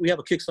 So we have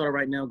a Kickstarter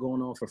right now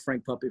going on for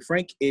Frank Puppet.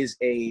 Frank is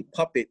a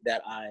puppet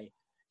that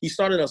he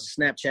started as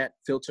a Snapchat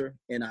filter,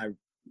 and I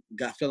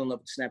fell in love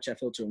with the Snapchat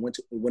filter and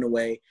went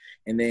away.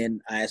 And then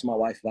I asked my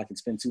wife if I could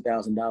spend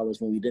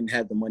 $2,000 when we didn't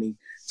have the money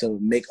to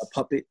make a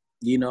puppet,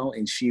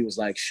 and she was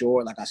like,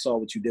 sure. Like, I saw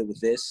what you did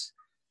with this,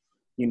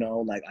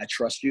 like, I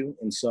trust you.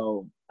 And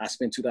so I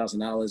spent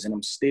 $2,000, and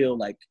I'm still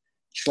like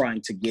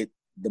trying to get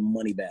the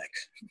money back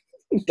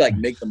like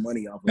make the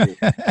money off of it.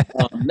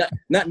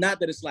 Not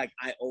that it's like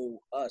I owe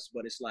us,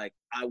 but it's like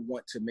I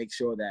want to make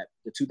sure that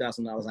the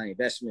 $2,000 on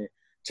investment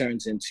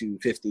turns into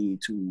 50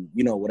 to,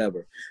 you know,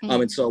 whatever.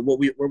 Mm-hmm. And so what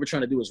we're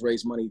trying to do is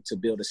raise money to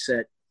build a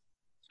set,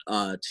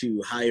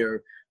 to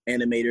hire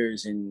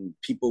animators and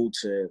people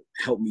to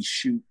help me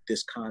shoot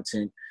this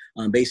content.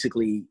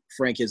 Basically,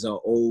 Frank is an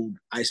old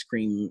ice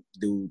cream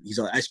dude. He's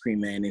an ice cream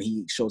man, and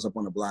he shows up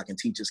on the block and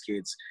teaches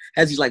kids,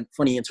 has these like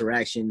funny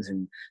interactions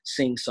and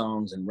sing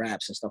songs and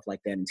raps and stuff like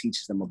that, and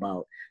teaches them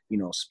about, you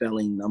know,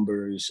 spelling,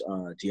 numbers,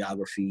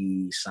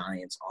 geography,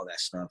 science, all that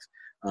stuff.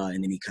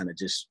 And then he kind of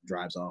just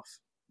drives off.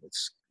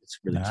 It's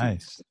really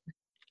nice.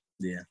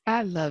 Cute. Yeah.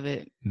 I love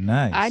it.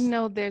 Nice. I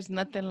know there's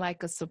nothing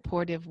like a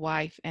supportive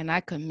wife, and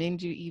I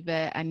commend you,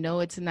 Yvette. I know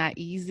it's not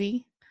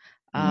easy.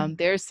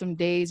 There's some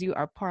days you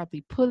are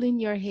probably pulling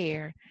your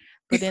hair,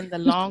 but in the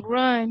long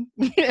run,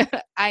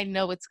 I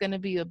know it's going to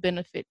be a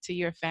benefit to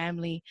your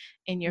family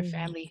and your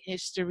family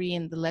history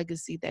and the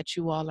legacy that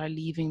you all are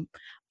leaving.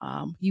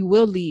 You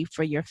will leave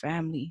for your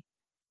family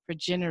for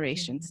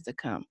generations to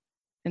come.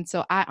 And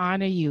so I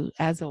honor you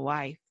as a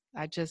wife.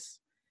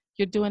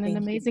 You're doing an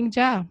amazing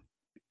job.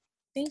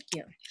 Thank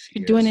you.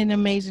 You're doing an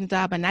amazing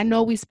job. And I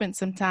know we spent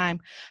some time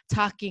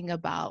talking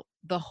about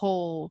the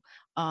whole,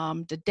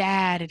 the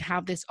dad and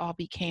how this all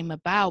became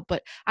about,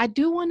 but I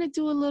do want to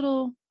do a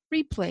little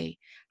replay.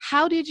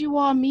 How did you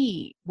all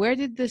meet? Where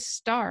did this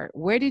start?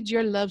 Where did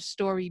your love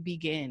story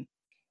begin?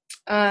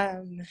 I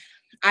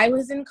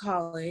was in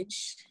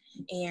college,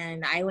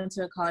 and I went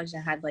to a college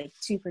that had like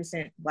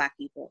 2% Black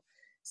people.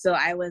 So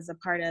I was a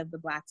part of the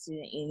Black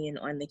Student Union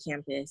on the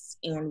campus,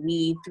 and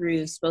we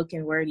threw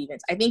spoken word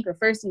events. I think the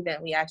first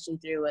event we actually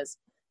threw was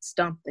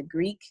Stomp the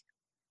Greek,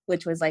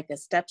 which was like a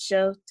step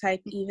show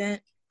type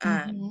event.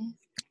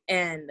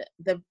 And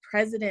the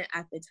president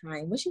at the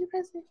time, was she the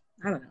president?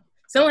 I don't know.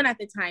 Someone at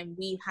the time,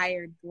 we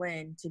hired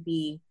Glenn to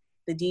be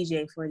the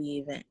DJ for the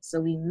event. So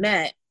we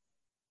met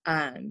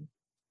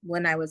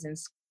when I was in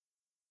school,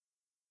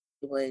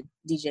 would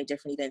DJ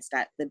different events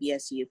that the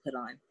BSU put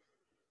on.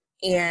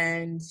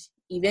 And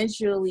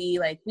eventually,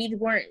 like, we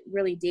weren't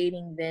really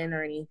dating then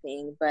or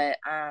anything, but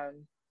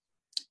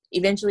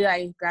eventually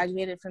I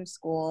graduated from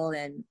school,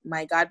 and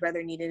my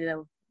godbrother needed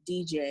a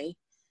DJ,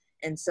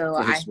 and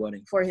so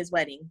for his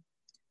wedding.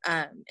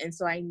 And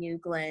so I knew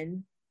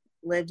Glenn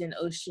lived in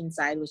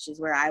Oceanside, which is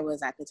where I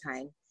was at the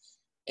time.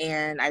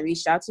 And I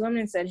reached out to him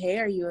and said, hey,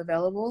 are you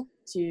available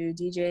to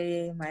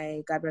DJ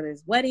my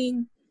godbrother's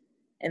wedding?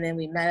 And then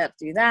we met up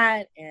through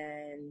that,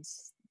 and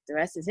the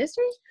rest is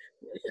history.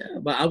 Yeah,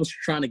 but I was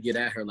trying to get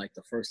at her like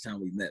the first time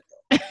we met,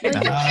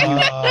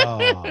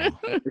 Oh.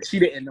 but she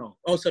didn't know.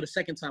 Oh, so the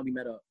second time we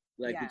met up,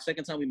 the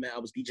second time we met, I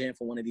was DJing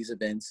for one of these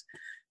events,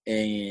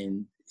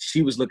 and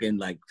she was looking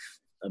like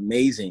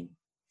amazing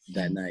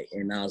that night.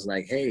 And I was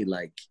like, hey,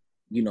 like,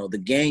 you know, the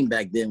game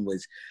back then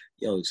was,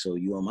 yo, so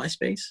you on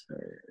MySpace?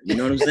 Or, you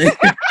know what I'm saying?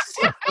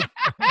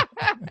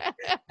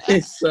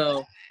 And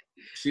so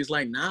she's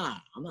like, nah,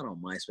 I'm not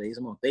on MySpace.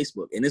 I'm on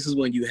Facebook. And this is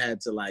when you had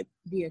to like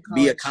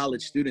be a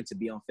college student to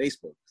be on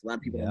Facebook. A lot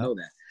of people don't know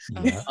that.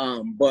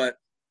 Yeah. But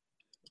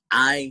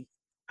I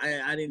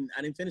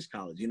didn't finish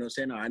college. You know what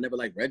I'm saying? I never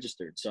like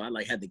registered. So I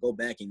like had to go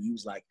back and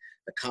use like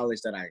the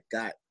college that I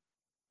got,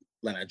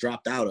 like I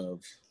dropped out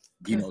of,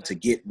 you know, to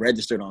get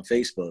registered on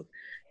Facebook,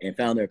 and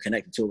found her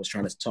connected to her, was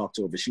trying to talk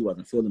to her, but she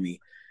wasn't feeling me.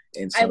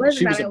 And so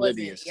she was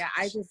oblivious. Yeah,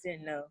 I just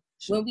didn't know.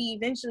 When we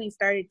eventually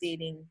started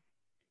dating,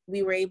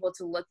 we were able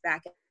to look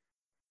back at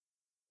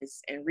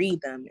this and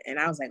read them, and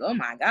I was like, oh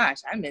my gosh,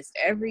 I missed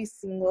every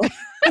single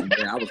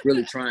Yeah, I was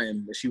really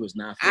trying, but she was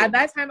not at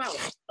that time. I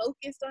was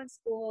focused on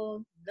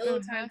school, no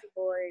time for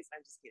boys.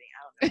 I'm just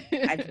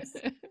kidding, I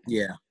don't know.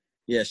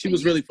 Yeah, she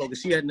was really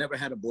focused. She had never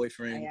had a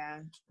boyfriend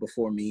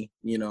before me,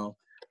 you know.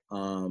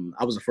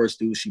 I was the first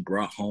dude she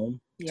brought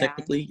home,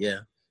 technically.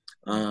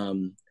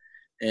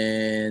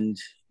 And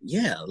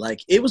yeah,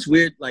 like it was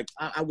weird. Like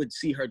I would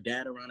see her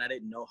dad around. I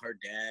didn't know her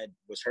dad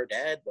was her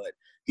dad, but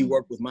he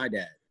worked with my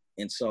dad.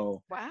 And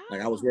so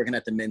like I was working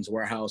at the Men's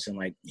Warehouse, and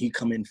like he'd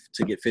come in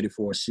to get fitted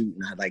for a suit,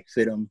 and I'd like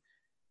fit him,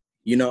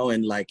 you know,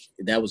 and like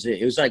that was it.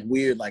 It was like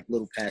weird, like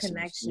little passions.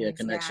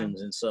 Connections.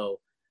 Yeah. And so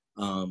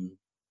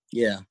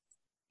yeah.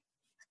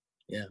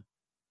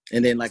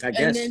 And then like and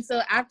then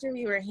so after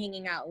we were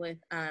hanging out with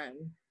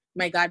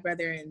my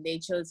godbrother, and they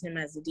chose him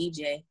as a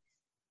DJ,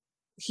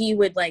 he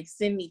would like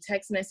send me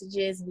text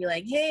messages and be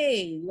like,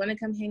 hey, you want to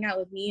come hang out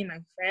with me and my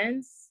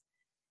friends?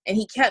 And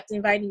he kept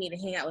inviting me to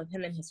hang out with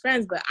him and his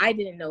friends, but I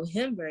didn't know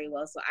him very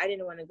well, so I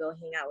didn't want to go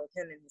hang out with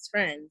him and his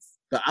friends.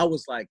 But I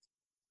was like,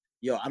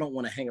 yo, I don't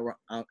want to hang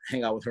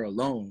out with her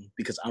alone,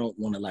 because I don't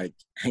want to like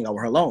hang out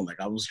with her alone. Like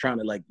I was trying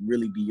to like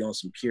really be on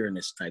some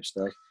pureness type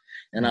stuff.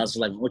 And I was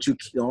like, I want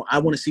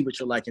to see what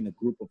you're like in a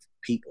group of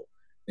people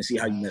and see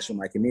how you mesh with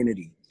my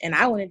community. And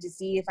I wanted to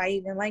see if I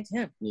even liked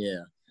him.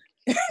 Yeah.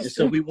 And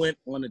so we went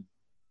on a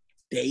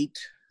date.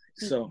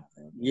 So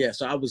yeah,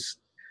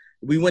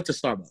 we went to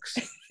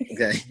Starbucks.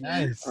 Okay.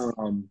 Nice.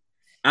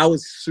 I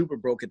was super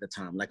broke at the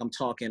time. Like I'm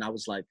talking, I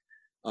was like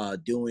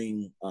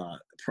doing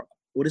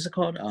what is it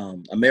called?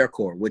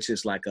 AmeriCorps, which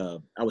is like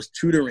I was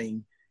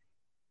tutoring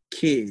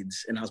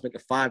kids and I was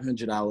making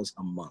 $500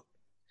 a month.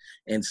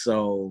 And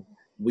so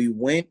we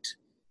went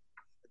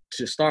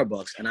to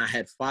Starbucks and I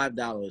had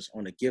 $5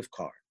 on a gift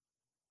card.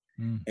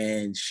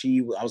 And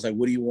I was like,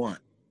 what do you want?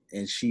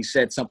 And she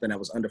said something that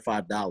was under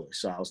 $5.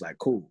 So I was like,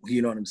 cool.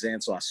 You know what I'm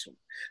saying? So I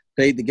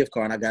paid the gift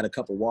card and I got a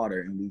cup of water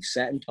and we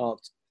sat and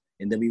talked.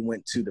 And then we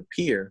went to the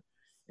pier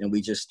and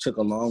we just took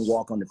a long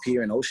walk on the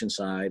pier in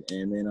Oceanside.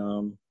 And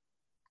then,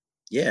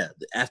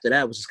 after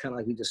that, it was just kind of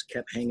like we just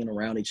kept hanging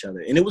around each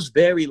other. And it was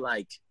very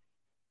like,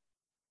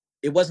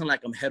 it wasn't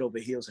like I'm head over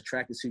heels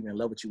attracted to you and in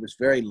love with you. It was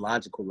very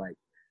logical. Like,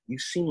 you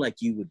seem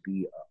like you would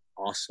be an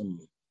awesome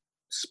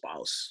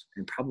spouse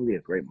and probably a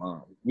great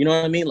mom. You know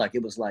what I mean? Like,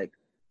 it was like,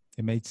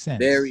 it made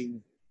sense.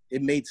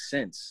 It made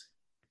sense.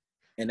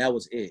 And that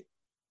was it.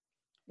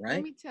 Right?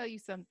 Let me tell you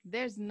something.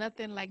 There's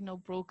nothing like no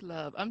broke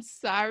love. I'm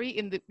sorry.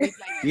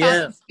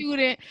 College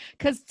student,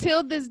 because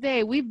till this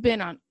day, we've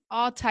been on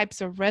all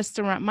types of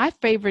restaurant. My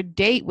favorite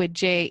date with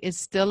Jay is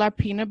still our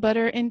peanut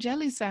butter and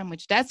jelly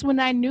sandwich. That's when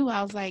I knew.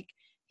 I was like,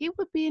 he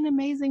would be an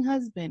amazing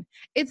husband.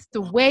 It's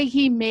the way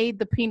he made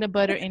the peanut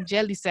butter and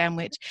jelly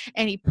sandwich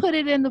and he put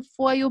it in the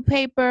foil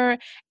paper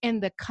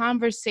and the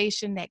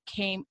conversation that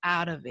came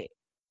out of it.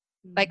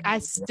 Like, I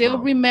still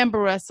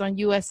remember us on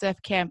USF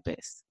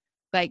campus.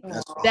 Like,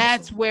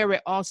 that's where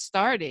it all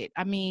started.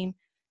 I mean,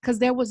 because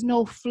there was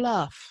no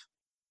fluff.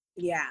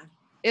 Yeah.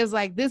 It was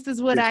like, this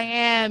is what I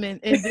am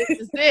and this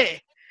is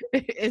it.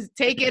 It's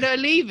take it or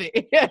leave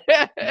it.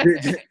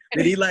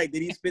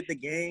 did he spit the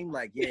game?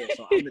 Like, yeah,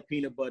 so I'm the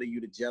peanut butter, you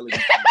the jelly. We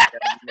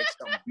make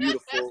something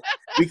beautiful.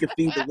 We can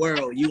feed the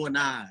world, you and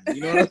I.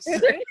 You know what I'm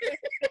saying?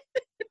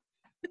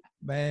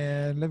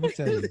 Man, let me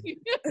tell you.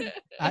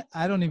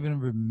 I don't even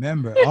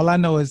remember. All I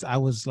know is I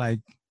was like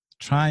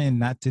trying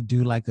not to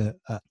do like a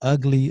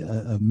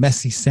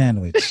messy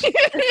sandwich.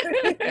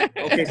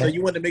 Okay, so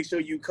you wanted to make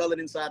sure you colored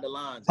inside the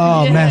lines.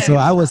 Oh, man, so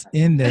I was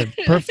in the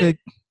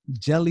perfect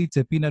jelly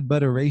to peanut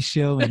butter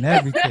ratio and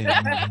everything.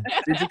 Man.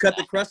 Did you cut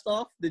the crust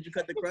off?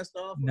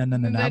 No.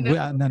 No.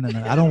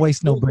 I don't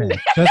waste no bread.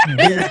 Trust me.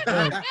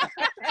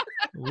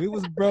 We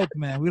was broke,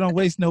 man. We don't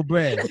waste no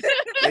bread.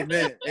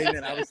 Amen.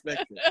 I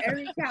respect it.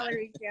 Every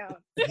calorie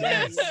counts.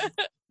 Yes.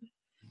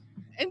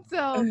 And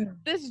so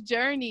this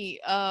journey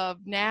of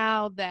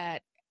now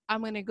that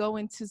I'm going to go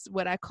into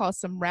what I call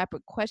some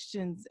rapid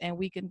questions and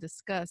we can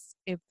discuss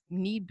if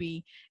need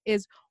be,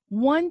 is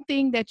one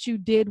thing that you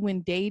did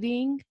when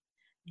dating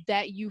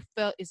that you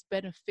felt is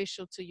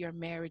beneficial to your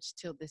marriage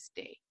till this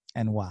day?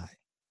 And why?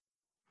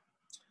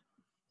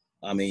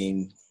 I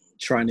mean,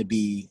 trying to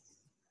be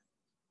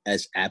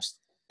as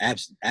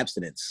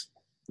abstinence,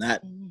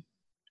 not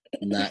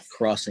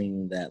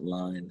crossing that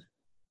line.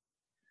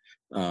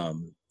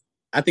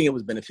 I think it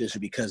was beneficial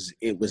because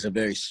it was a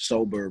very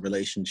sober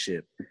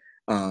relationship.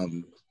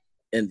 And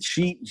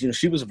she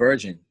was a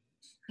virgin.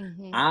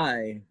 Mm-hmm.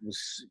 I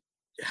was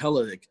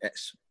hella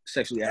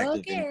sexually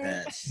active in the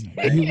past.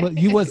 Right?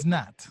 You was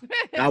not.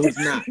 I was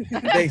not,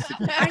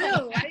 basically. I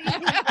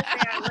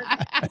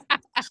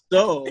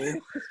know.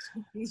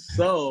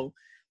 So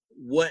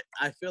what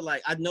I feel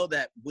like, I know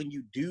that when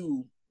you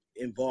do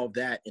involve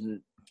that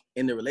in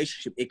the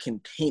relationship, it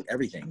can taint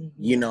everything,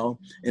 you know,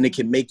 and it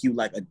can make you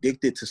like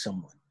addicted to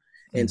someone.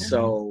 And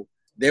so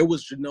there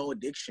was no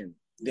addiction.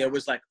 There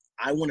was like,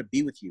 I want to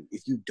be with you.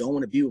 If you don't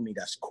want to be with me,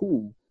 that's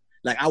cool.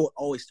 Like, I would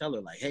always tell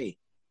her, like, hey,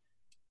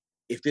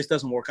 if this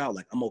doesn't work out,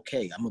 like, I'm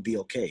okay. I'm going to be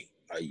okay.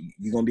 Are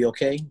you going to be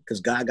okay? Because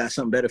God got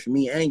something better for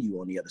me and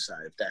you on the other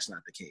side, if that's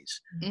not the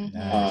case.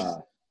 Mm-hmm.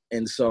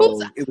 And so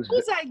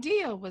whose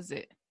idea was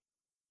it?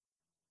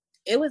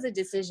 It was a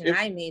decision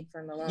I made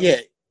from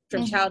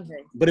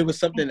childhood. But it was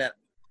something that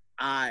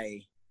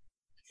I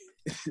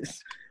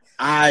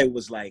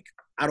was like,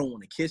 I don't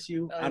want to kiss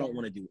you. I don't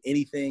want to do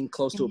anything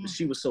close to it. But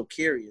she was so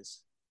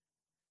curious.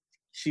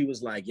 She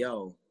was like,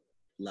 yo,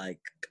 like,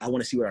 I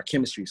want to see what our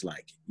chemistry's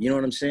like. You know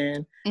what I'm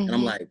saying? Mm-hmm. And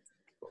I'm like,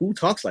 who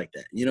talks like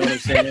that? You know what I'm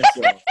saying?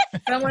 So,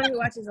 someone who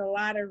watches a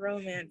lot of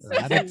romance.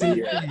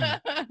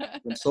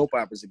 Them soap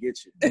operas will get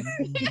you.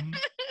 Mm-hmm.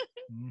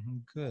 Mm-hmm.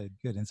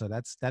 Good. And so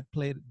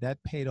that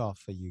paid off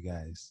for you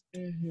guys.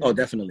 Mm-hmm. Oh,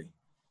 definitely.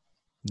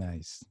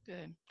 Nice.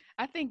 Good.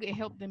 I think it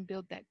helped them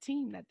build that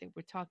team that they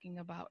were talking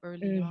about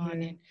early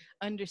on, and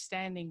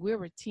understanding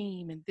we're a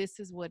team and this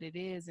is what it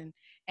is, and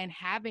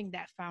having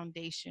that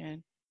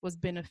foundation was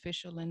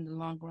beneficial in the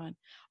long run.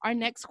 Our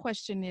next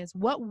question is,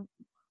 what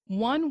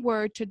one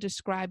word to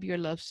describe your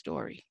love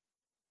story?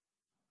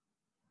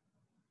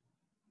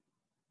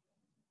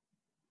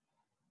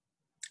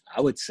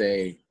 I would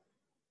say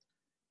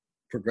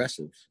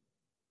progressive,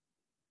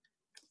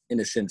 in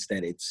the sense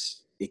that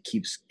it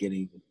keeps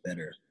getting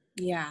better.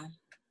 Yeah.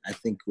 I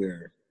think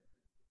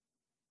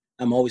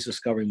I'm always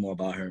discovering more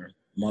about her.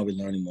 I'm always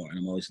learning more, and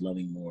I'm always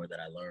loving more that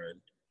I learned.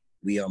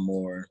 We are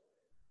more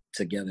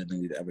together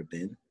than we've ever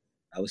been,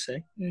 I would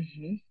say.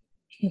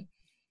 Mm-hmm.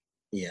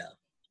 Yeah.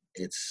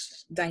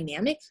 It's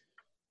dynamic?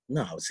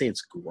 No, I would say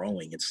it's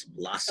growing. It's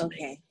blossoming.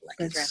 Okay. Like,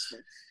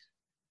 progressive.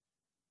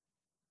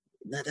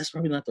 Nah, that's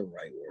probably not the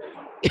right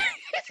word.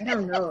 I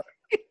don't know.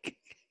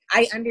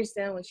 I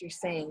understand what you're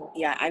saying.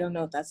 Yeah, I don't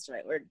know if that's the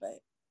right word, but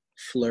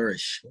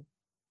Flourish.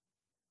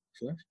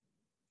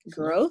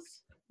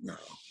 Growth? No.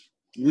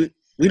 We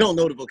don't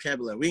know the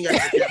vocabulary. We ain't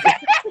got the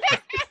vocabulary.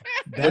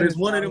 But it's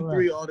one of them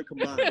three all to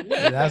combine.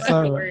 That's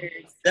all right.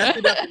 That's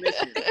the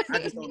definition. I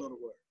just don't know the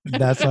word.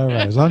 That's all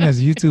right. As long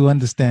as you two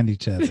understand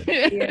each other.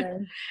 Yeah.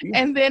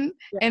 And then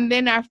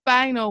our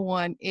final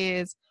one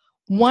is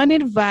one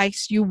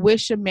advice you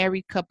wish a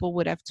married couple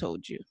would have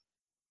told you.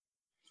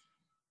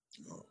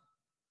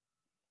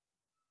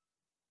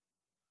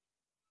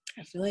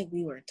 I feel like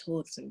we were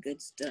told some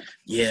good stuff.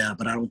 Yeah,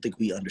 but I don't think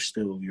we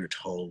understood what we were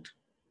told.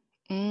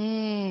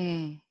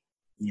 Mm.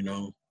 You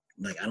know,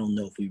 like I don't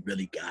know if we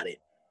really got it.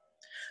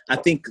 I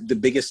think the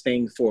biggest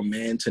thing for a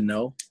man to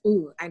know.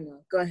 Ooh, I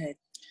know. Go ahead.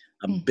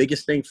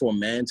 Biggest thing for a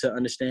man to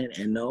understand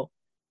and know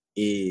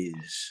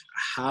is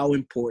how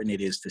important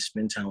it is to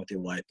spend time with your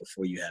wife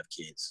before you have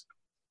kids.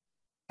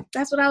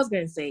 That's what I was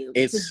going to say.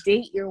 To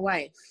date your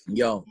wife.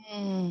 Yo,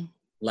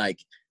 like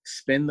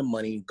spend the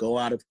money, go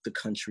out of the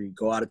country,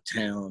 go out of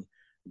town,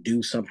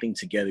 do something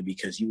together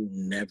because you will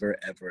never,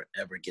 ever,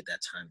 ever get that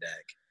time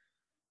back.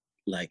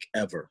 Like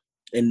ever.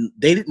 And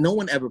no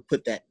one ever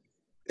put that.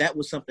 That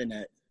was something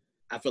that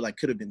I feel like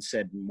could have been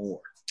said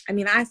more. I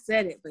mean, I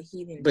said it, but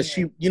he didn't. But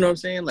she, you know what I'm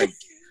saying? Like,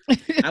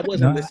 I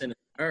wasn't listening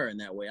to her in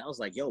that way. I was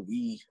like, yo,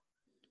 we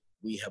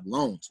have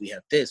loans. We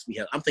have this.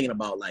 I'm thinking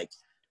about like,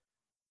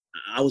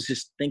 I was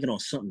just thinking on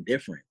something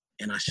different.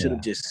 And I should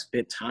have just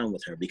spent time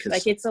with her because.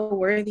 Like, it's a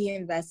worthy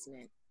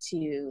investment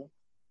to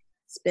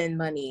spend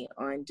money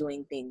on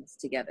doing things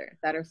together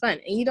that are fun.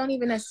 And you don't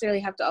even necessarily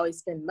have to always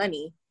spend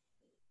money,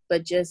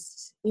 but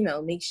just,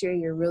 make sure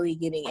you're really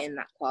getting in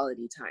that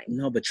quality time.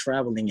 No, but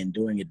traveling and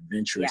doing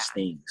adventurous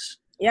things.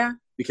 Yeah.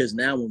 Because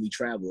now when we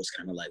travel, it's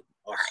kind of like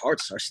our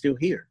hearts are still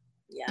here.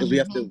 Yeah. Because we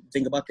have to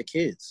think about the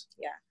kids.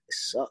 Yeah. It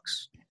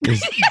sucks.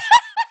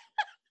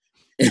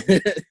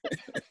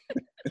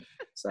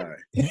 Sorry.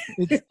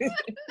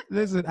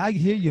 Listen, I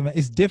hear you, man.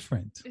 It's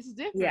different. It's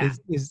different. Yeah.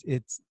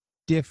 It's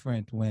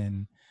different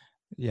when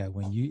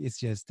it's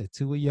just the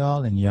two of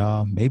y'all and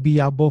maybe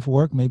y'all both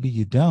work, maybe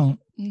you don't.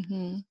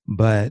 Mm-hmm.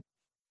 But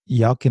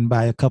y'all can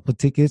buy a couple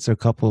tickets or a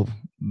couple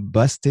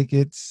bus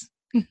tickets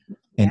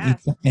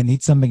and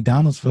eat some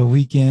McDonald's for a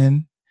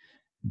weekend.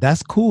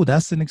 That's cool.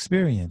 That's an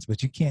experience,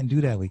 but you can't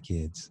do that with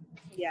kids.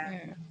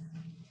 Yeah.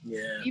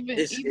 Yeah.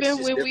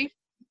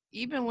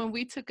 Even when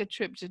we took a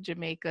trip to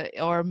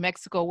Jamaica or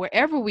Mexico,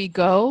 wherever we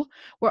go,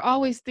 we're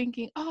always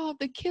thinking, oh,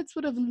 the kids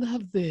would have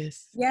loved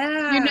this.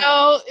 Yeah.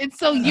 And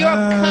so you're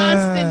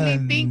constantly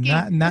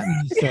thinking. Not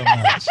me so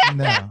much.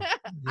 No. Yeah,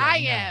 I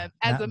am.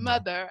 As a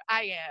mother,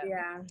 I am.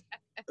 Yeah.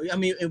 I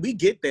mean, and we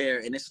get there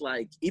and it's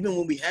like, even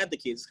when we have the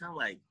kids, it's kind of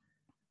like,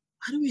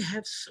 why do we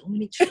have so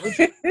many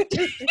children?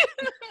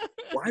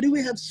 Why do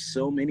we have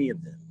so many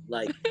of them?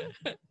 Like,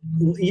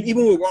 even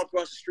when we walk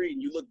across the street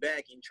and you look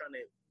back and trying to,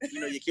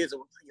 your kids are,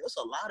 it's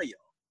a lot of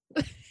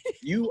y'all.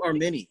 You are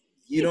many.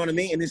 You know what I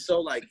mean? And it's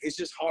so like, it's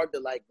just hard to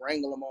like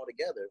wrangle them all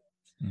together.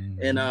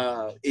 Mm-hmm.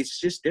 And it's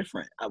just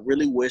different. I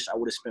really wish I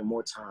would have spent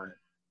more time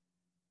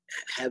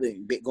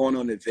going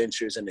on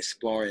adventures and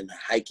exploring,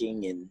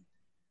 hiking and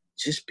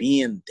just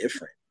being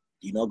different,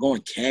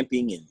 going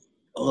camping and,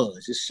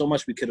 it's just so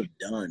much we could have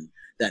done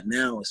that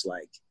now it's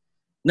like,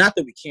 not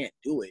that we can't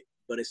do it,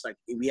 but it's like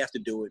we have to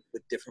do it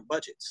with different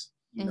budgets,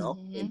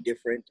 and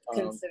different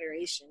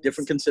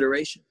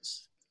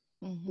considerations.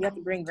 Mm-hmm. You have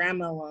to bring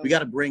grandma along. We got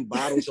to bring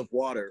bottles of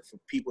water for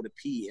people to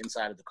pee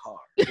inside of the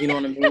car. You know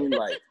what I mean?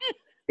 Like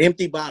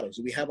empty bottles.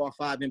 We have our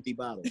 5 empty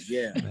bottles.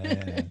 Yeah.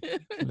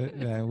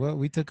 Well,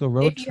 we took a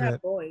road trip. If you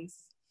have boys.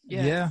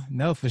 Yeah,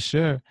 no, for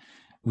sure.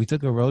 We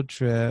took a road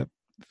trip,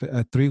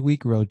 a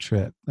 3-week road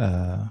trip.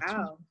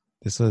 Wow.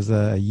 This was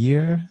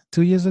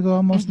 2 years ago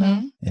almost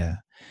now. Yeah.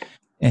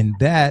 And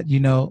that,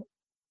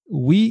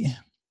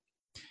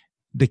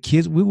 the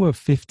kids, we were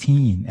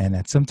 15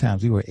 and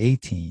sometimes we were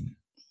 18.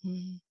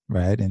 Mm-hmm.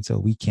 Right. And so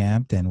we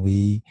camped and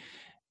we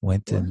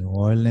went to New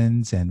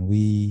Orleans and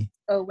we.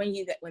 Oh, when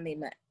they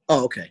met.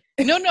 Oh, okay.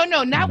 No,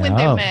 not when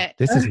they met.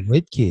 This is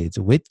with kids.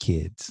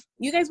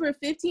 You guys were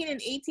 15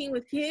 and 18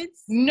 with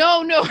kids?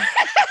 No.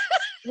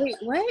 Wait,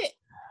 what?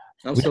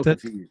 I'm so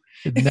confused.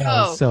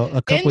 No, so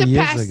a couple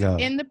years ago.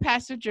 In the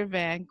passenger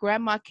van,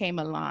 grandma came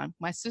along.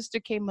 My sister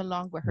came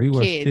along with her kids. We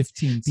were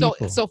 15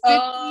 people. So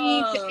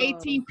 15 to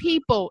 18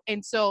 people.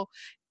 And so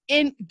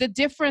in the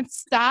different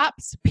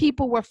stops,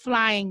 people were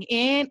flying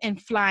in and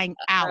flying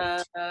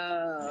out.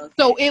 Okay.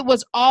 So it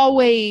was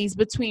always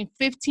between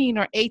 15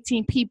 or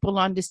 18 people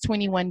on this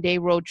 21-day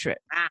road trip.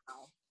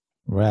 Wow.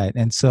 Right.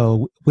 And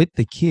so with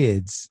the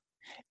kids,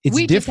 it's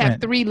we different. We just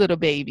have 3 little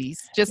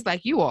babies, just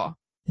like you all.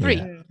 3.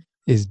 Yeah.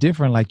 It's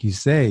different, like you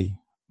say,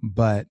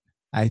 but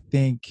I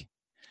think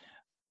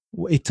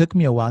it took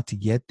me a while to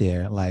get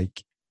there,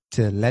 like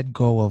to let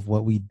go of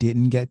what we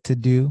didn't get to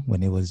do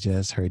when it was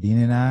just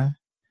Herdine and I,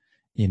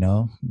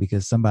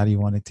 because somebody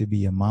wanted to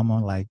be a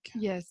mama, like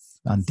yes,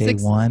 on day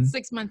 1.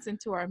 6 months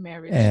into our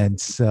marriage. And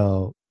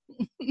so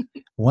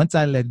once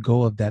I let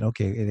go of that,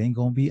 okay, it ain't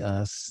gonna be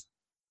us.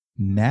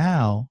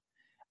 Now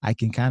I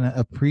can kind of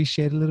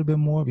appreciate a little bit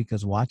more,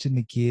 because watching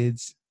the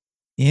kids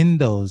in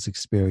those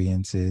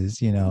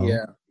experiences,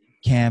 Yeah.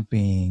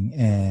 camping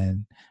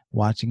and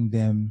watching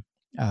them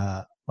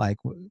like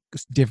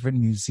different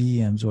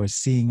museums, or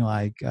seeing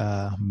like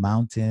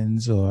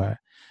mountains, or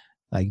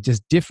like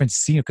just different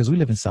scenery, because we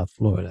live in South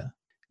Florida.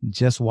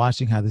 Just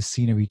watching how the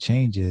scenery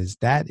changes,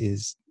 that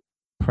is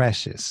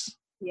precious.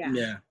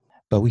 Yeah.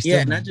 But we still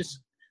and I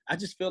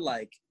just feel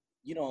like,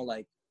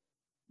 like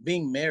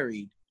being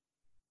married,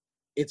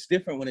 it's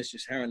different when it's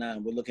just her and I,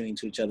 and we're looking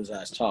into each other's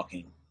eyes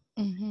talking.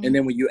 Mm-hmm. And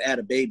then when you add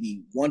a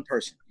baby, one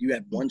person, you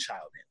add one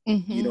child in.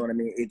 Mm-hmm. You know what I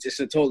mean? It's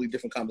just a totally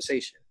different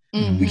conversation.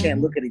 Mm-hmm. We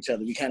can't look at each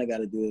other. We kind of got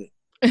to do it.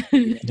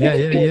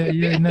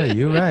 Yeah. No,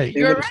 you're right.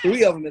 And with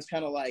three of them, it's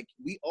kind of like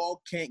we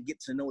all can't get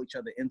to know each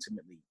other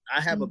intimately.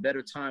 I have a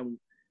better time.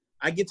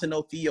 I get to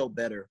know Theo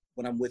better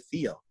when I'm with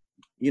Theo,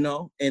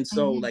 and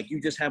so like you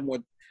just have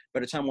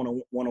better time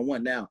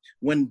one-on-one. Now,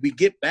 when we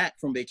get back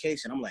from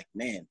vacation, I'm like,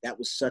 man, that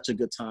was such a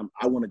good time.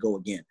 I want to go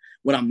again.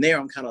 When I'm there,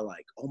 I'm kind of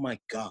like, oh my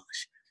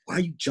gosh, why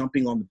are you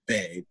jumping on the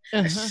bed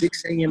at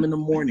 6 a.m. in the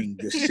morning?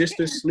 Your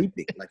sister's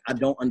sleeping. Like, I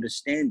don't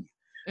understand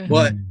you.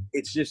 But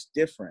it's just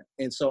different.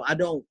 And so I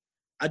don't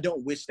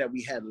wish that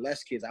we had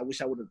less kids. I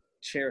wish I would have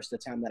cherished the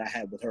time that I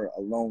had with her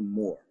alone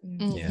more.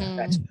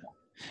 Yeah.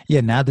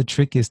 Now the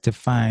trick is to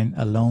find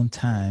alone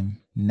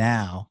time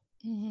now,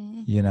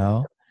 And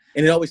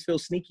it always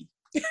feels sneaky.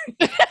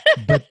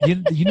 But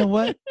you know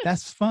what?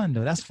 That's fun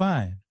though. That's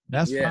fine.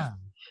 That's fine.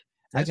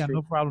 I got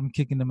no problem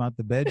kicking them out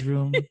the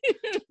bedroom.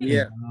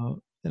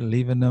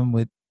 Leaving them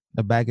with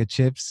a bag of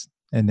chips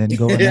and then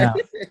going out.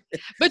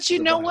 But you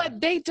know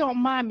what? They don't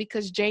mind,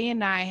 because Jay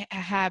and I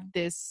have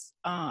this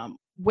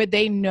where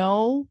they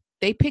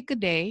pick a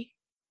day.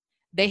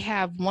 They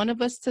have one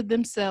of us to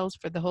themselves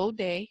for the whole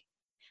day.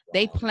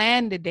 They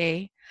plan the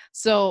day.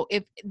 So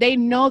if they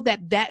know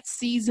that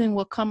season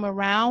will come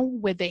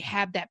around where they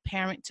have that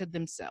parent to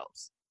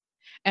themselves.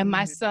 And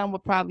my son will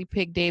probably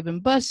pick Dave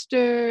and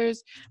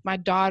Buster's. My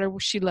daughter,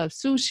 she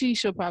loves sushi.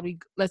 She'll probably,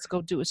 let's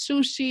go do a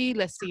sushi.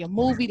 Let's see a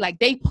movie. Like,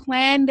 they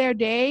plan their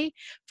day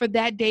for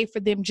that day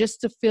for them,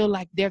 just to feel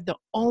like they're the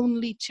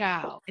only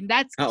child. And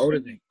that's how old are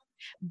they?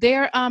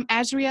 They're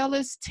Azriel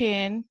is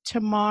 10,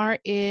 Tamar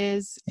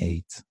is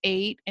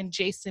 8, and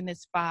Jason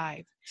is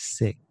 5.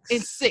 6.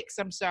 It's 6,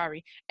 I'm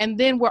sorry. And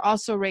then we're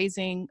also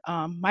raising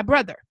my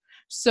brother.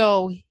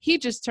 So he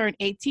just turned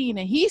 18,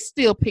 and he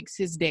still picks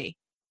his day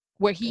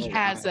where he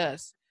has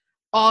us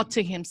all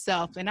to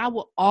himself. And I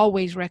will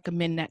always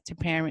recommend that to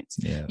parents.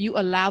 Yeah. You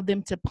allow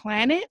them to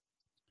plan it,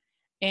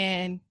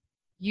 and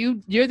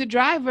you're the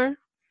driver.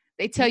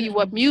 They tell you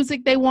what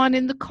music they want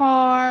in the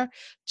car,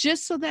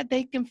 just so that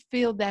they can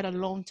feel that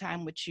alone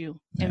time with you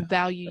and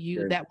value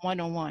you, that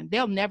one-on-one.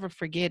 They'll never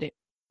forget it.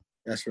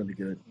 That's really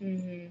good.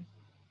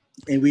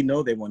 And we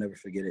know they won't ever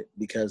forget it,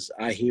 because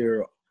I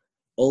hear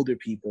older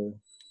people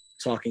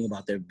talking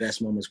about their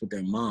best moments with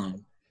their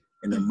mom,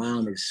 and their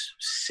mom is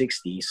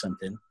 60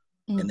 something,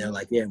 and they're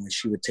like, yeah, when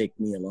she would take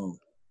me alone,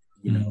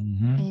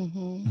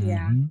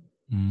 Yeah.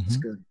 It's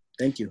good.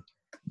 Thank you.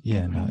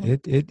 Yeah, no,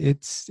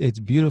 it's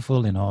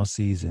beautiful in all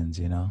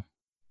seasons,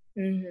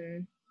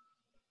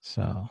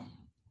 So,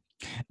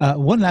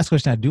 one last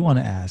question I do want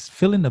to ask: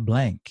 fill in the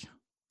blank.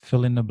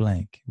 Fill in the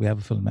blank. We have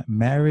a fill in the blank.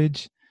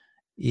 Marriage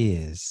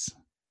is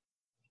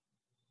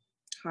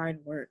hard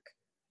work.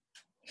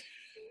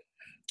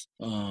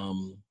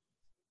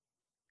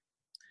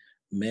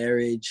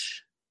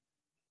 Marriage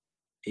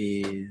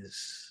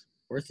is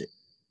worth it.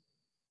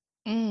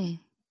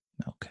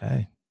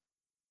 Okay.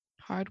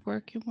 Hard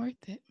work and worth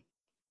it.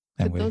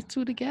 And put those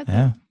two together.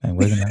 Yeah, and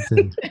we're gonna have to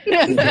leave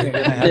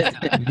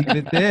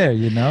it there,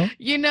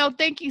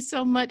 Thank you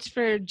so much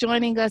for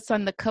joining us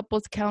on the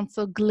Couples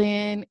Council,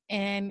 Glen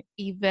and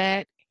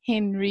Yvette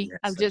Henry. Yes,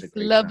 I just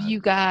love you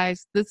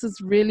guys. This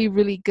is really,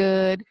 really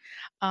good.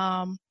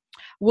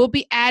 We'll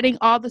be adding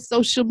all the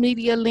social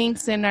media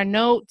links in our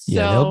notes.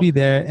 Yeah, they'll be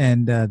there,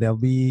 and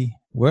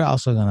we're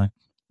also gonna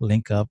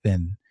link up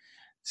and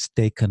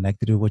stay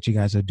connected to what you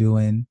guys are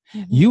doing.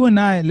 You and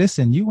I are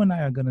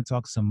going to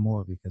talk some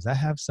more, because I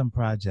have some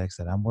projects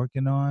that I'm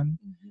working on.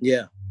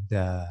 Yeah.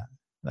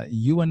 Like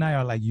you and I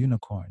are like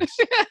unicorns.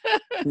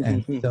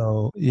 And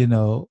so,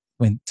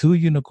 when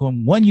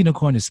one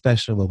unicorn is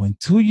special, but when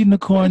two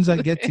unicorns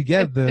get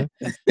together,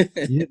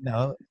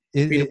 peanut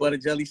butter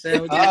jelly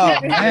sandwich.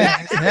 Oh man,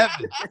 it's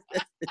heaven.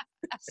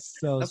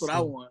 So that's what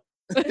I want.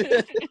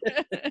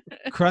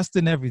 Crust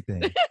and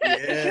everything.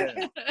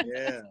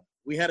 Yeah.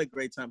 We had a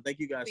great time. Thank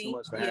you guys so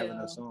much for having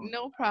us on.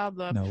 No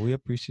problem. No, we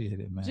appreciate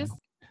it, man.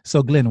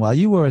 So, Glen, while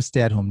you were a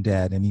stay-at-home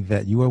dad, and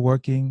Yvette, you were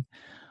working,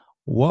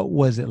 what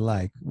was it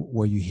like?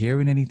 Were you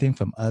hearing anything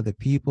from other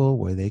people?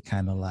 Were they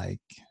kind of like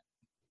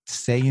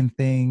saying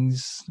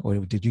things, or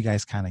did you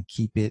guys kind of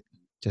keep it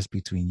just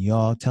between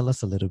y'all? Tell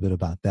us a little bit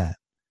about that.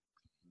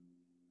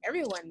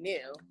 Everyone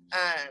knew.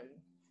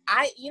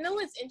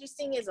 What's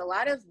interesting is a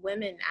lot of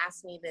women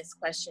ask me this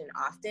question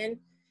often.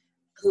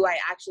 who I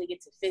actually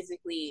get to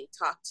physically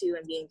talk to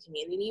and be in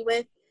community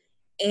with.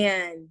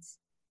 And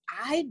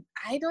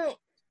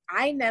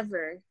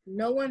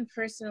no one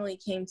personally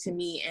came to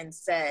me and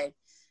said,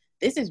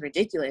 this is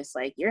ridiculous.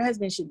 Like, your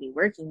husband should be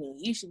working and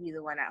you should be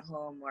the one at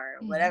home or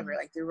whatever.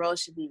 Like, the role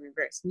should be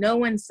reversed. No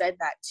one said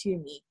that to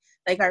me.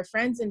 Like, our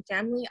friends and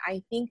family,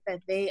 I think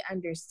that they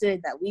understood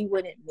that we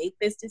wouldn't make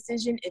this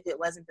decision if it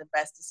wasn't the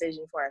best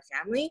decision for our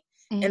family.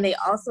 And they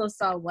also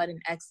saw what an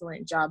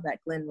excellent job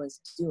that Glen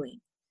was doing.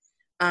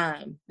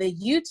 The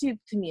YouTube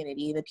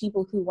community, the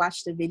people who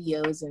watch the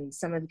videos and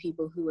some of the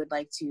people who would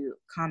like to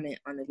comment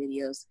on the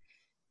videos,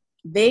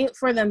 they,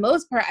 for the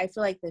most part, I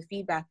feel like the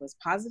feedback was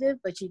positive,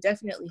 but you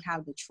definitely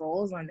have the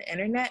trolls on the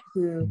internet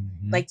who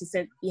like to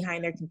sit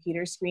behind their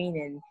computer screen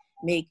and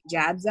make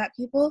jabs at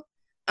people.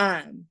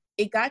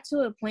 It got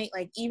to a point,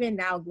 like, even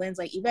now, Glen's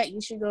like, Yvette, you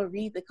should go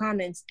read the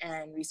comments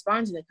and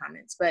respond to the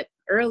comments. But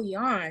early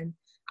on,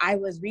 I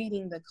was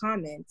reading the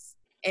comments,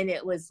 and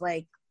it was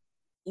like,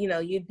 you know,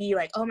 you'd be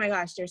like, oh my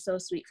gosh, they're so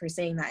sweet for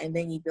saying that. And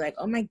then you'd be like,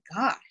 oh my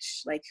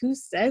gosh, like, who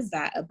says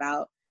that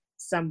about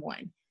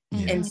someone?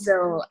 Yeah. And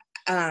so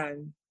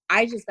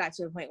I just got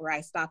to a point where I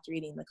stopped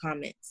reading the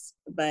comments,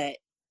 but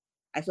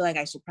I feel like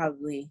I should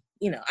probably,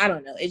 you know, I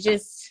don't know. It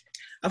just,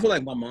 I feel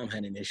like my mom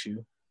had an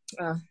issue.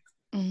 My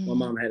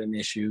mom had an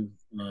issue,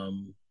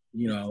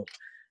 you know,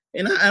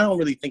 and I don't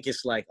really think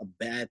it's like a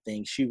bad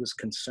thing. She was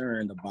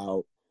concerned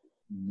about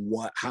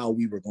how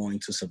we were going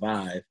to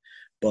survive,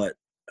 but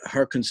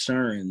her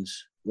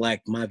concerns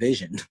lacked my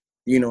vision.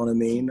 You know what I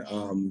mean?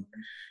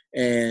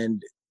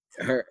 And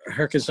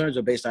her concerns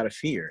are based out of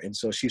fear. And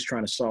so she's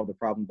trying to solve the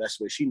problem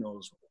best way she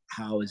knows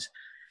how is,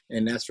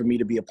 and that's for me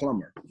to be a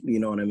plumber, you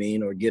know what I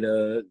mean? Or get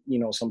a, you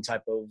know, some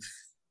type of,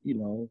 you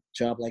know,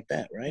 job like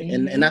that, right?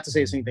 And not to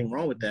say there's anything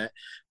wrong with that,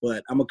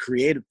 but I'm a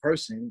creative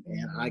person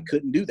and I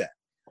couldn't do that.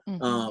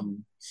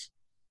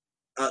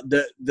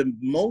 The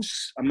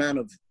most amount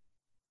of,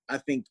 I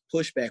think,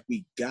 pushback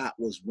we got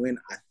was when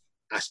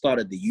I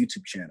started the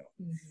YouTube channel.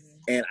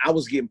 And I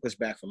was getting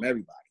pushback from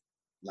everybody.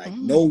 Like,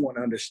 no one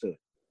understood.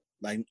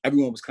 Like,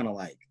 everyone was kind of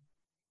like,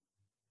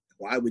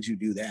 why would you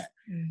do that?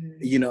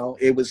 You know,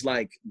 it was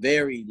like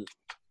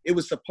it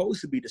was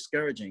supposed to be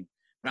discouraging,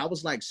 but I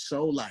was like,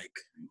 so like,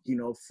 you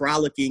know,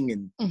 frolicking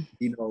and,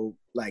 you know,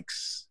 like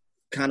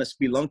kind of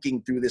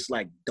spelunking through this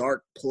like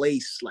dark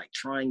place, like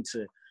trying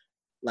to,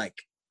 like,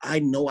 I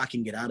know I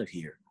can get out of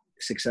here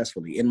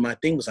successfully. And my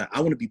thing was like,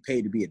 I want to be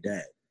paid to be a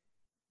dad.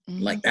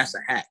 Like, that's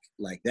a hack.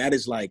 Like, that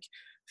is like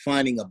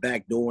finding a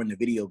back door in the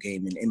video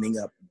game and ending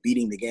up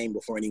beating the game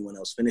before anyone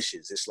else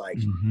finishes. It's like,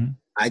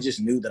 I just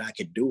knew that I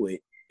could do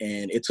it.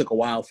 And it took a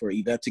while for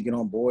Yvette to get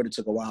on board. It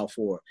took a while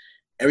for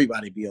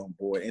everybody to be on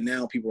board. And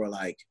now people are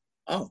like,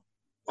 oh,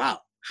 wow,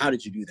 how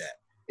did you do that?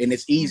 And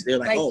it's easy. They're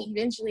like, oh.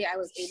 Eventually I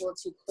was able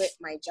to quit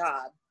my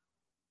job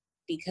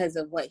because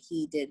of what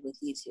he did with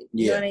YouTube.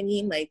 You know what I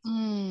mean? Like,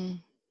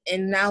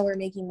 and now we're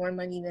making more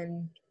money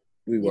than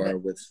we were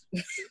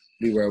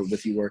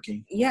with you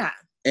working. Yeah.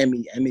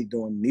 Emmy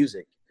doing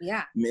music.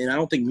 Yeah. And I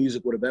don't think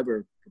music would have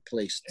ever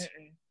replaced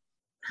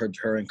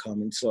her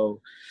income. And so,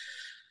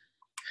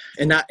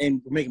 and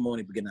we're making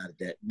money but getting out of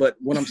debt. But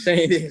what I'm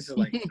saying is,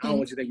 like, I don't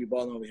want you to think we're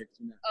balling over here.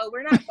 Oh,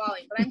 we're not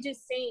balling, but I'm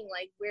just saying,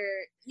 like,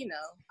 we're, you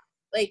know,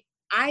 like,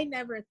 I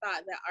never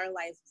thought that our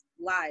lives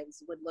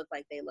would look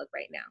like they look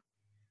right now.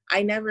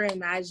 I never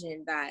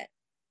imagined that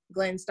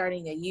Glen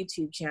starting a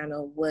YouTube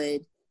channel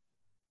would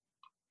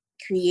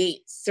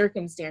create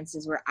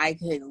circumstances where I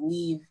could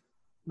leave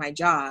my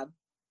job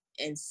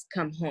and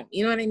come home.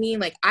 You know what I mean?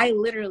 Like, I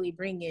literally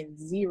bring in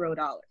 $0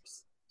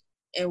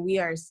 and we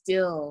are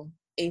still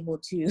able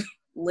to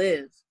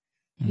live.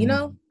 You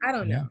know, I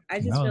don't know. I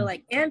just feel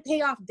like, and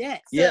pay off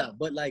debt. So. Yeah,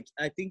 but like,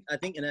 I think,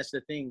 and that's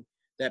the thing,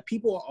 that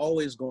people are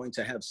always going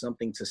to have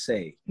something to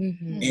say.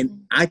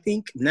 And I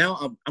think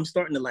now I'm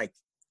starting to, like,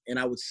 and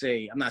I would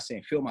say, I'm not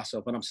saying feel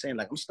myself, but I'm saying,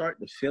 like, I'm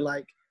starting to feel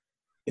like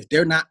if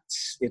they're not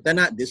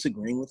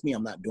disagreeing with me,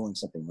 I'm not doing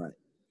something right.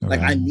 Like,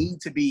 I need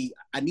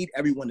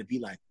everyone to be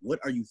like, what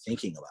are you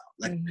thinking about?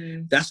 Like,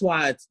 that's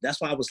why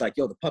I was like,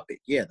 yo, the puppet.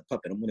 Yeah, the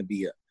puppet.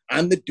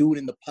 I'm the dude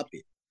in the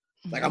puppet.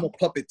 Like, I'm a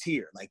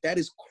puppeteer. Like, that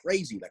is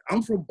crazy. Like,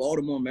 I'm from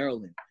Baltimore,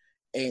 Maryland,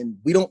 and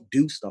we don't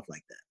do stuff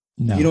like that.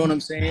 No. You know what I'm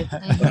saying?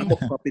 But I'm a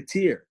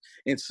puppeteer.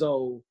 And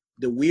so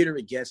the weirder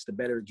it gets, the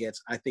better it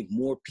gets. I think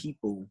more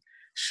people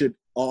should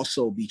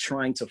also be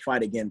trying to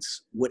fight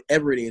against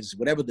whatever it is,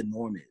 whatever the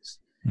norm is.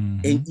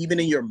 And even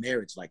in your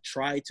marriage, like,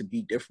 try to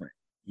be different.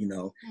 You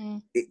know,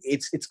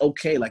 it's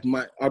okay. Like,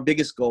 our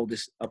biggest goal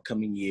this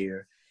upcoming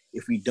year,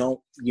 if we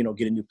don't, you know,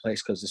 get a new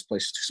place because this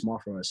place is too small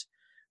for us,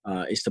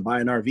 is to buy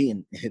an RV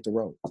and hit the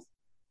road.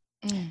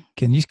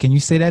 Can you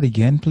say that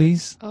again,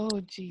 please?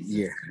 Oh, Jesus.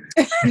 Yeah.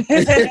 He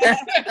has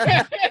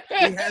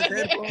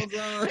headphones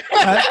on.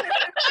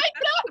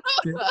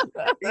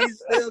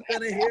 He's still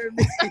gonna hear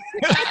me.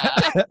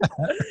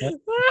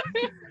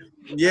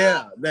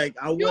 Yeah, like,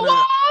 I want to. You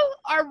all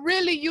are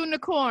really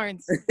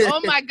unicorns.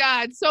 Oh my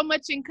God, so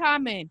much in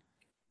common.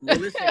 Well,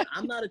 listen,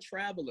 I'm not a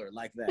traveler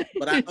like that,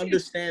 but I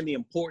understand the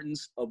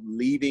importance of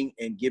leaving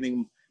and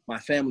giving my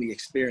family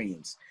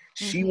experience.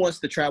 She wants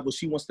to travel.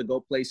 She wants to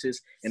go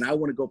places, and I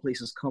want to go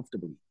places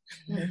comfortably.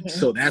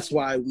 So that's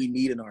why we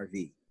need an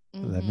RV.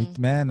 Let me,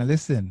 man,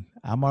 listen,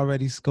 I'm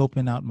already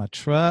scoping out my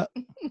truck.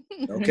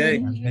 Okay.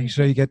 Make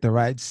sure you get the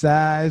right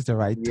size, the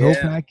right tow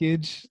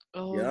package.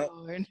 Oh,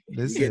 Lord.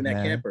 Listen, getting that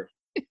man, camper.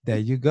 there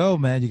you go,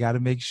 man. You got to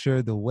make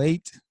sure the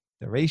weight,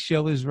 the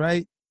ratio is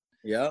right.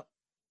 Yep.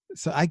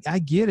 So I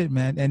get it,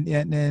 man.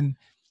 And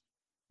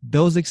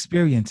those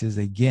experiences,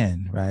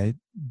 again, right?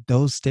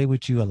 Those stay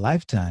with you a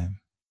lifetime,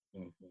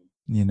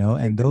 you know,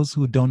 and those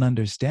who don't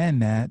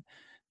understand that,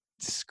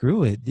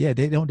 screw it. Yeah,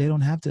 they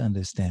don't have to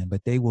understand,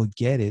 but they will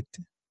get it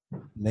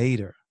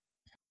later.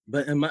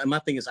 But my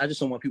thing is, I just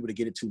don't want people to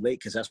get it too late,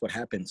 because that's what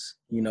happens.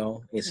 You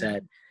know, it's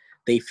that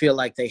they feel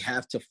like they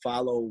have to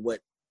follow what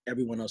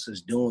everyone else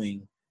is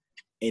doing.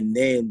 And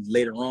then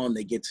later on,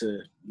 they get to,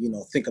 you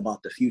know, think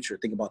about the future,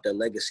 think about their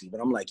legacy.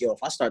 But I'm like, yo, if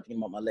I start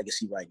thinking about my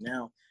legacy right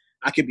now,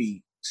 I could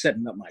be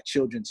setting up my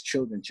children's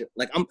children.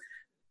 Like, I'm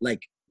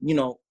like, you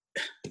know,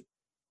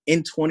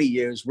 in 20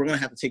 years, we're going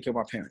to have to take care of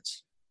our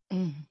parents.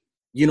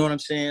 You know what I'm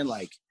saying?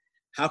 Like,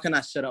 how can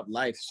I set up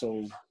life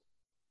so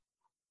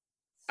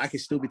I can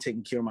still be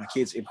taking care of my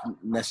kids if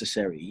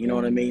necessary? You know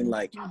what I mean?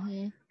 Like,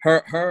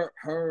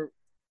 her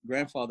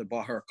grandfather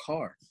bought her a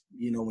car,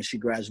 you know, when she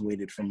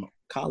graduated from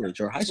college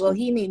or high school. Well,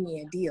 he made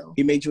me a deal.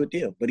 He made you a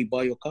deal, but he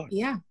bought you a car.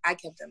 Yeah, I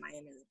kept at my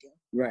end of the deal.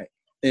 Right.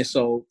 And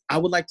so I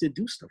would like to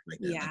do stuff like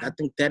that. Yeah. Like, I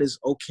think that is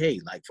okay,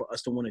 like, for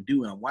us to want to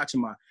do. And I'm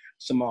watching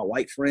some of my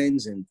white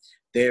friends, and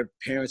their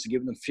parents are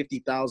giving them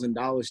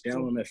 $50,000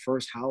 down on their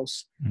first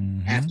house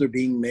after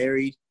being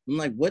married. I'm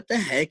like, what the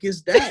heck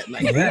is that?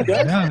 Like,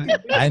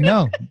 I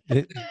know.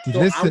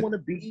 So I want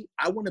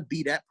to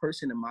be that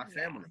person in my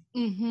family.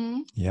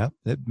 Yep,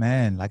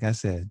 man. Like I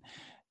said,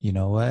 you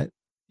know what?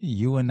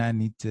 You and I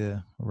need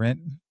to rent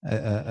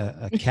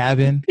a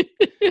cabin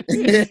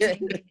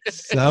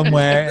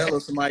somewhere. Tell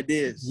us some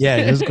ideas.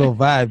 Yeah, just go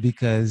vibe,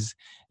 because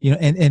you know,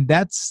 and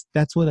that's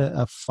what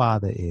a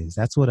father is.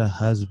 That's what a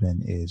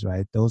husband is,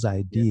 right? Those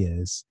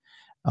ideas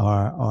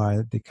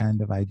are the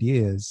kind of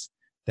ideas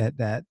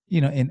that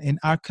you know, in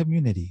our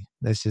community.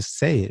 Let's just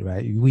say it,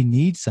 right? We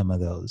need some of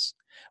those.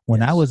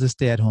 When I was a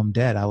stay-at-home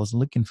dad, I was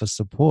looking for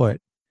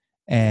support,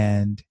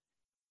 and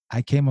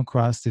I came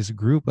across this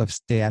group of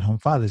stay-at-home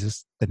fathers.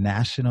 It's the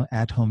National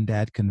At-Home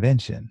Dad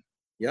Convention.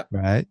 Yep.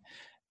 Right?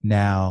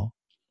 Now,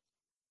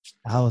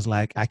 I was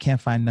like, I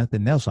can't find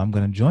nothing else, so I'm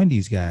going to join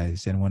these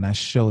guys. And when I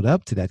showed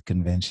up to that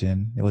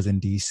convention, it was in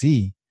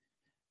D.C.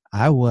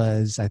 I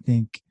was, I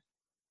think,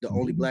 the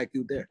only black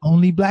dude there.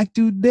 Only black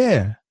dude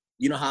there.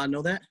 You know how I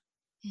know that?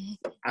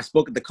 I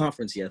spoke at the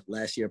conference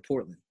last year in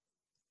Portland.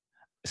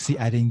 See,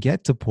 I didn't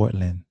get to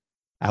Portland.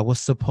 I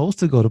was supposed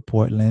to go to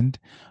Portland,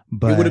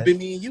 but it would have been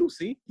me and you.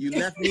 See, you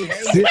left me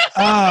hanging.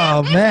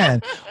 Oh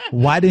man,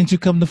 why didn't you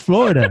come to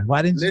Florida?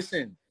 Why didn't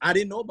Listen, I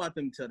didn't know about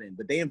them until then,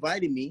 but they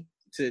invited me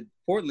to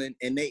Portland,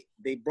 and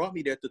they brought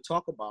me there to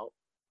talk about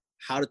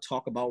how to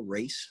talk about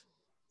race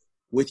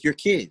with your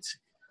kids.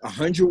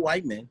 100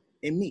 white men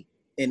and me,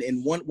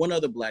 and one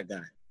other black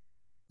guy.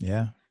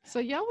 Yeah. So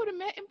y'all would have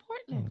met in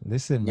Portland.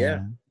 Listen, man.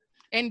 Yeah.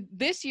 And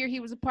this year he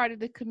was a part of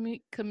the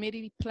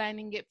committee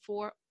planning it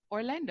for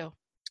Orlando.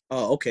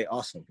 Oh, okay.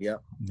 Awesome. Yeah.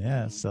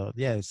 Yeah.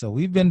 So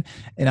we've been,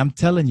 and I'm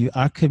telling you,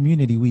 our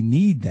community, we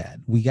need that.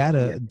 We got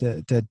to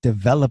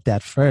develop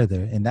that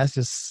further. And that's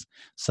just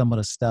some of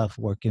the stuff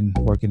working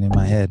in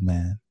my head,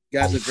 man. You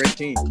guys are a great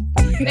team.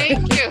 Thank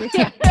you.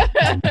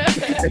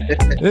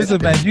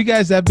 Listen, man, you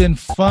guys have been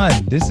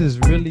fun. This is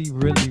really,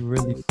 really,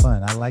 really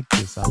fun. I like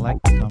this. I like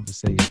the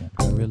conversation.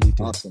 I really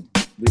do. Awesome.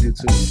 We do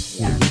too.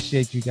 We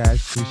appreciate you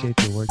guys. Appreciate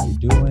the work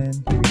you're doing.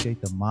 Appreciate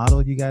the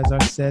model you guys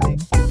are setting.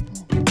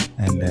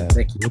 And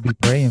we'll be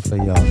praying for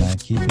y'all, man.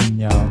 Keeping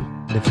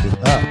y'all lifted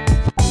up.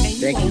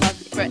 And you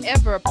are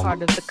forever a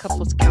part of the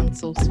Couples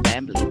Council's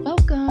family.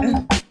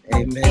 Welcome.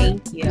 Amen.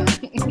 Thank you.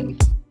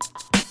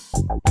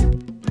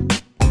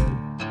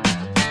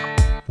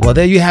 Well,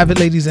 there you have it,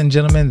 ladies and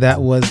gentlemen.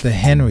 That was the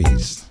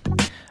Henrys.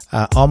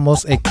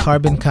 Almost a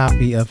carbon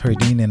copy of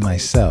Herdine and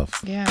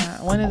myself.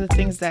 Yeah, one of the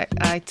things that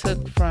I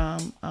took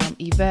from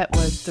Yvette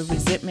was the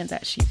resentment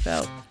that she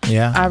felt.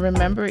 Yeah. I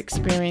remember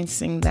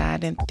experiencing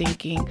that and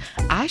thinking,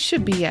 I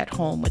should be at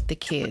home with the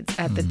kids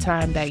at the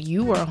time that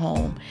you were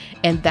home.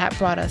 And that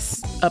brought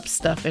us up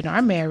stuff in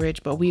our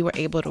marriage, but we were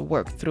able to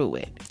work through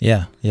it.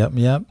 Yeah.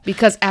 Yep.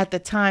 Because at the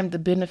time, the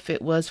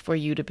benefit was for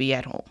you to be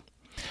at home.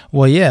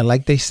 Well, yeah,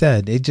 like they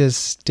said, it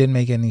just didn't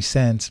make any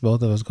sense.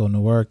 Both of us going to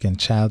work and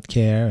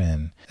childcare.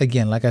 And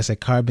again, like I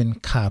said, carbon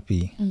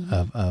copy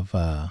of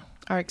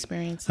our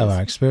experiences. Of our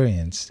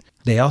experience.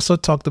 They also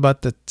talked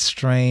about the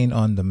strain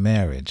on the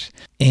marriage.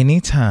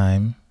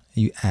 Anytime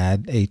you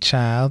add a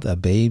child, a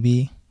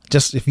baby,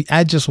 if you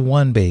add just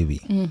one baby,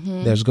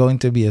 there's going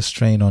to be a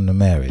strain on the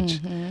marriage.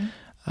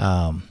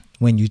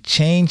 When you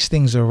change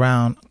things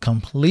around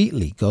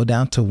completely, go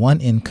down to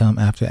one income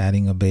after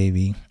adding a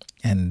baby,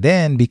 and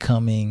then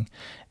becoming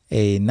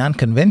a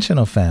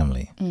non-conventional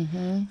family,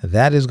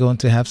 that is going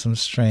to have some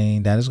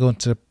strain. That is going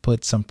to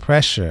put some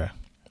pressure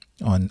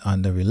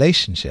on the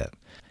relationship.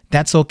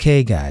 That's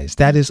okay, guys.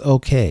 That is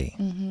okay.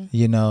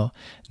 You know,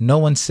 no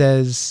one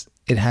says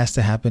it has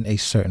to happen a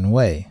certain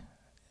way.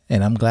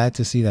 And I'm glad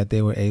to see that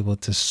they were able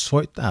to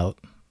sort out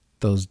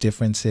those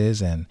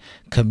differences and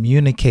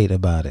communicate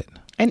about it.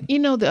 And you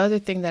know, the other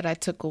thing that I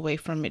took away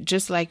from it,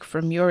 just like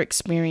from your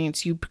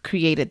experience, you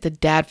created the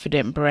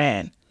Dadfident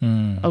brand.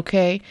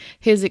 Okay.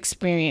 His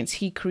experience,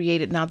 he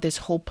created now this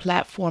whole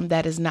platform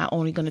that is not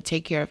only going to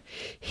take care of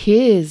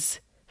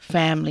his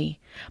family,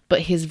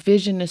 but his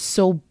vision is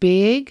so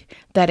big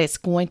that it's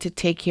going to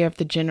take care of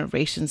the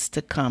generations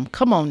to come.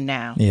 Come on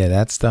now. Yeah,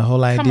 that's the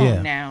whole idea. Come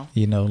on now.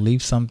 You know,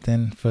 leave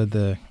something for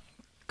the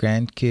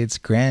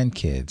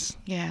grandkids.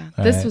 Yeah,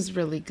 All this right. was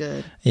really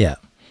good. Yeah.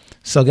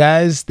 So,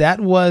 guys, that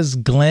was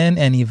Glen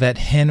and Yvette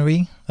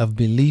Henry of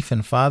Belief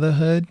in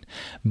Fatherhood.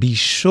 Be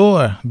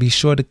sure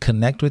to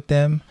connect with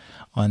them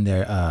on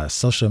their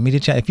social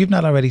media channel. If you've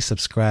not already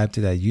subscribed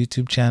to that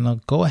YouTube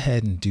channel, go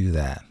ahead and do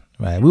that.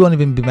 Right? We won't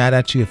even be mad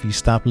at you if you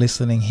stop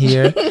listening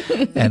here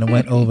and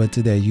went over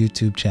to their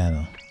YouTube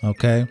channel.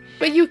 Okay?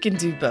 But you can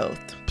do both.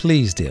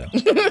 Please do.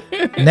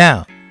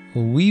 Now,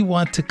 we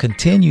want to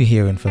continue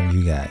hearing from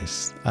you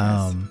guys.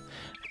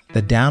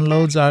 The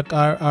downloads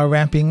are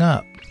ramping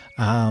up.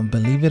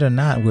 Believe it or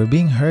not, we're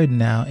being heard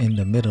now in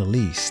the Middle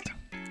East.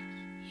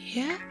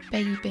 Yeah,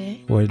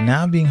 baby. We're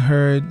now being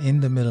heard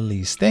in the Middle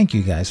East. Thank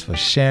you guys for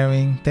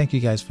sharing. Thank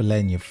you guys for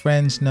letting your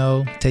friends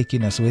know,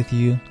 taking us with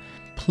you.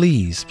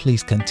 Please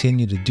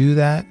continue to do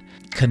that.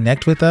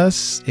 Connect with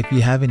us. If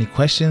you have any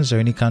questions or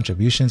any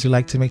contributions you'd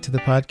like to make to the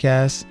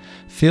podcast,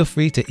 feel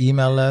free to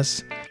email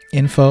us,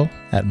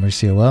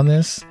 info@Mercier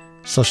Wellness.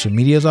 Social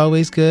media is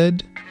always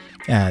good.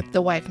 At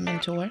The Wife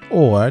Mentor.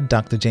 or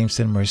Dr.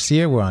 Jameson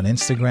Mercier. We're on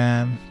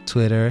Instagram,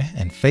 Twitter,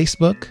 and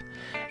Facebook.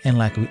 And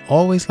like we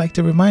always like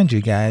to remind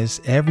you guys,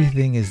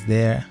 everything is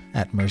there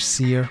at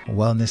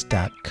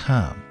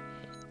mercierwellness.com.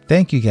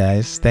 Thank you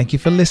guys. Thank you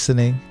for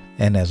listening.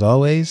 And as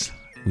always,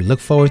 we look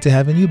forward to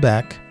having you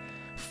back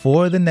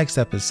for the next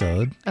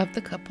episode Of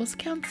the Couples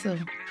Council.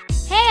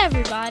 Hey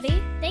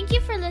everybody! Thank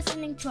you for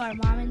listening to our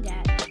mom and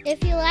dad.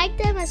 If you like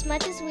them as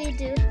much as we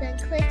do, then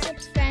click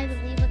subscribe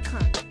and leave a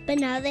comment. But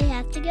now they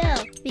have to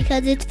go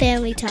because it's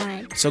family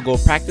time. So go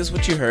practice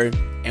what you heard,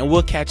 and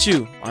we'll catch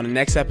you on the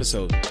next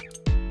episode.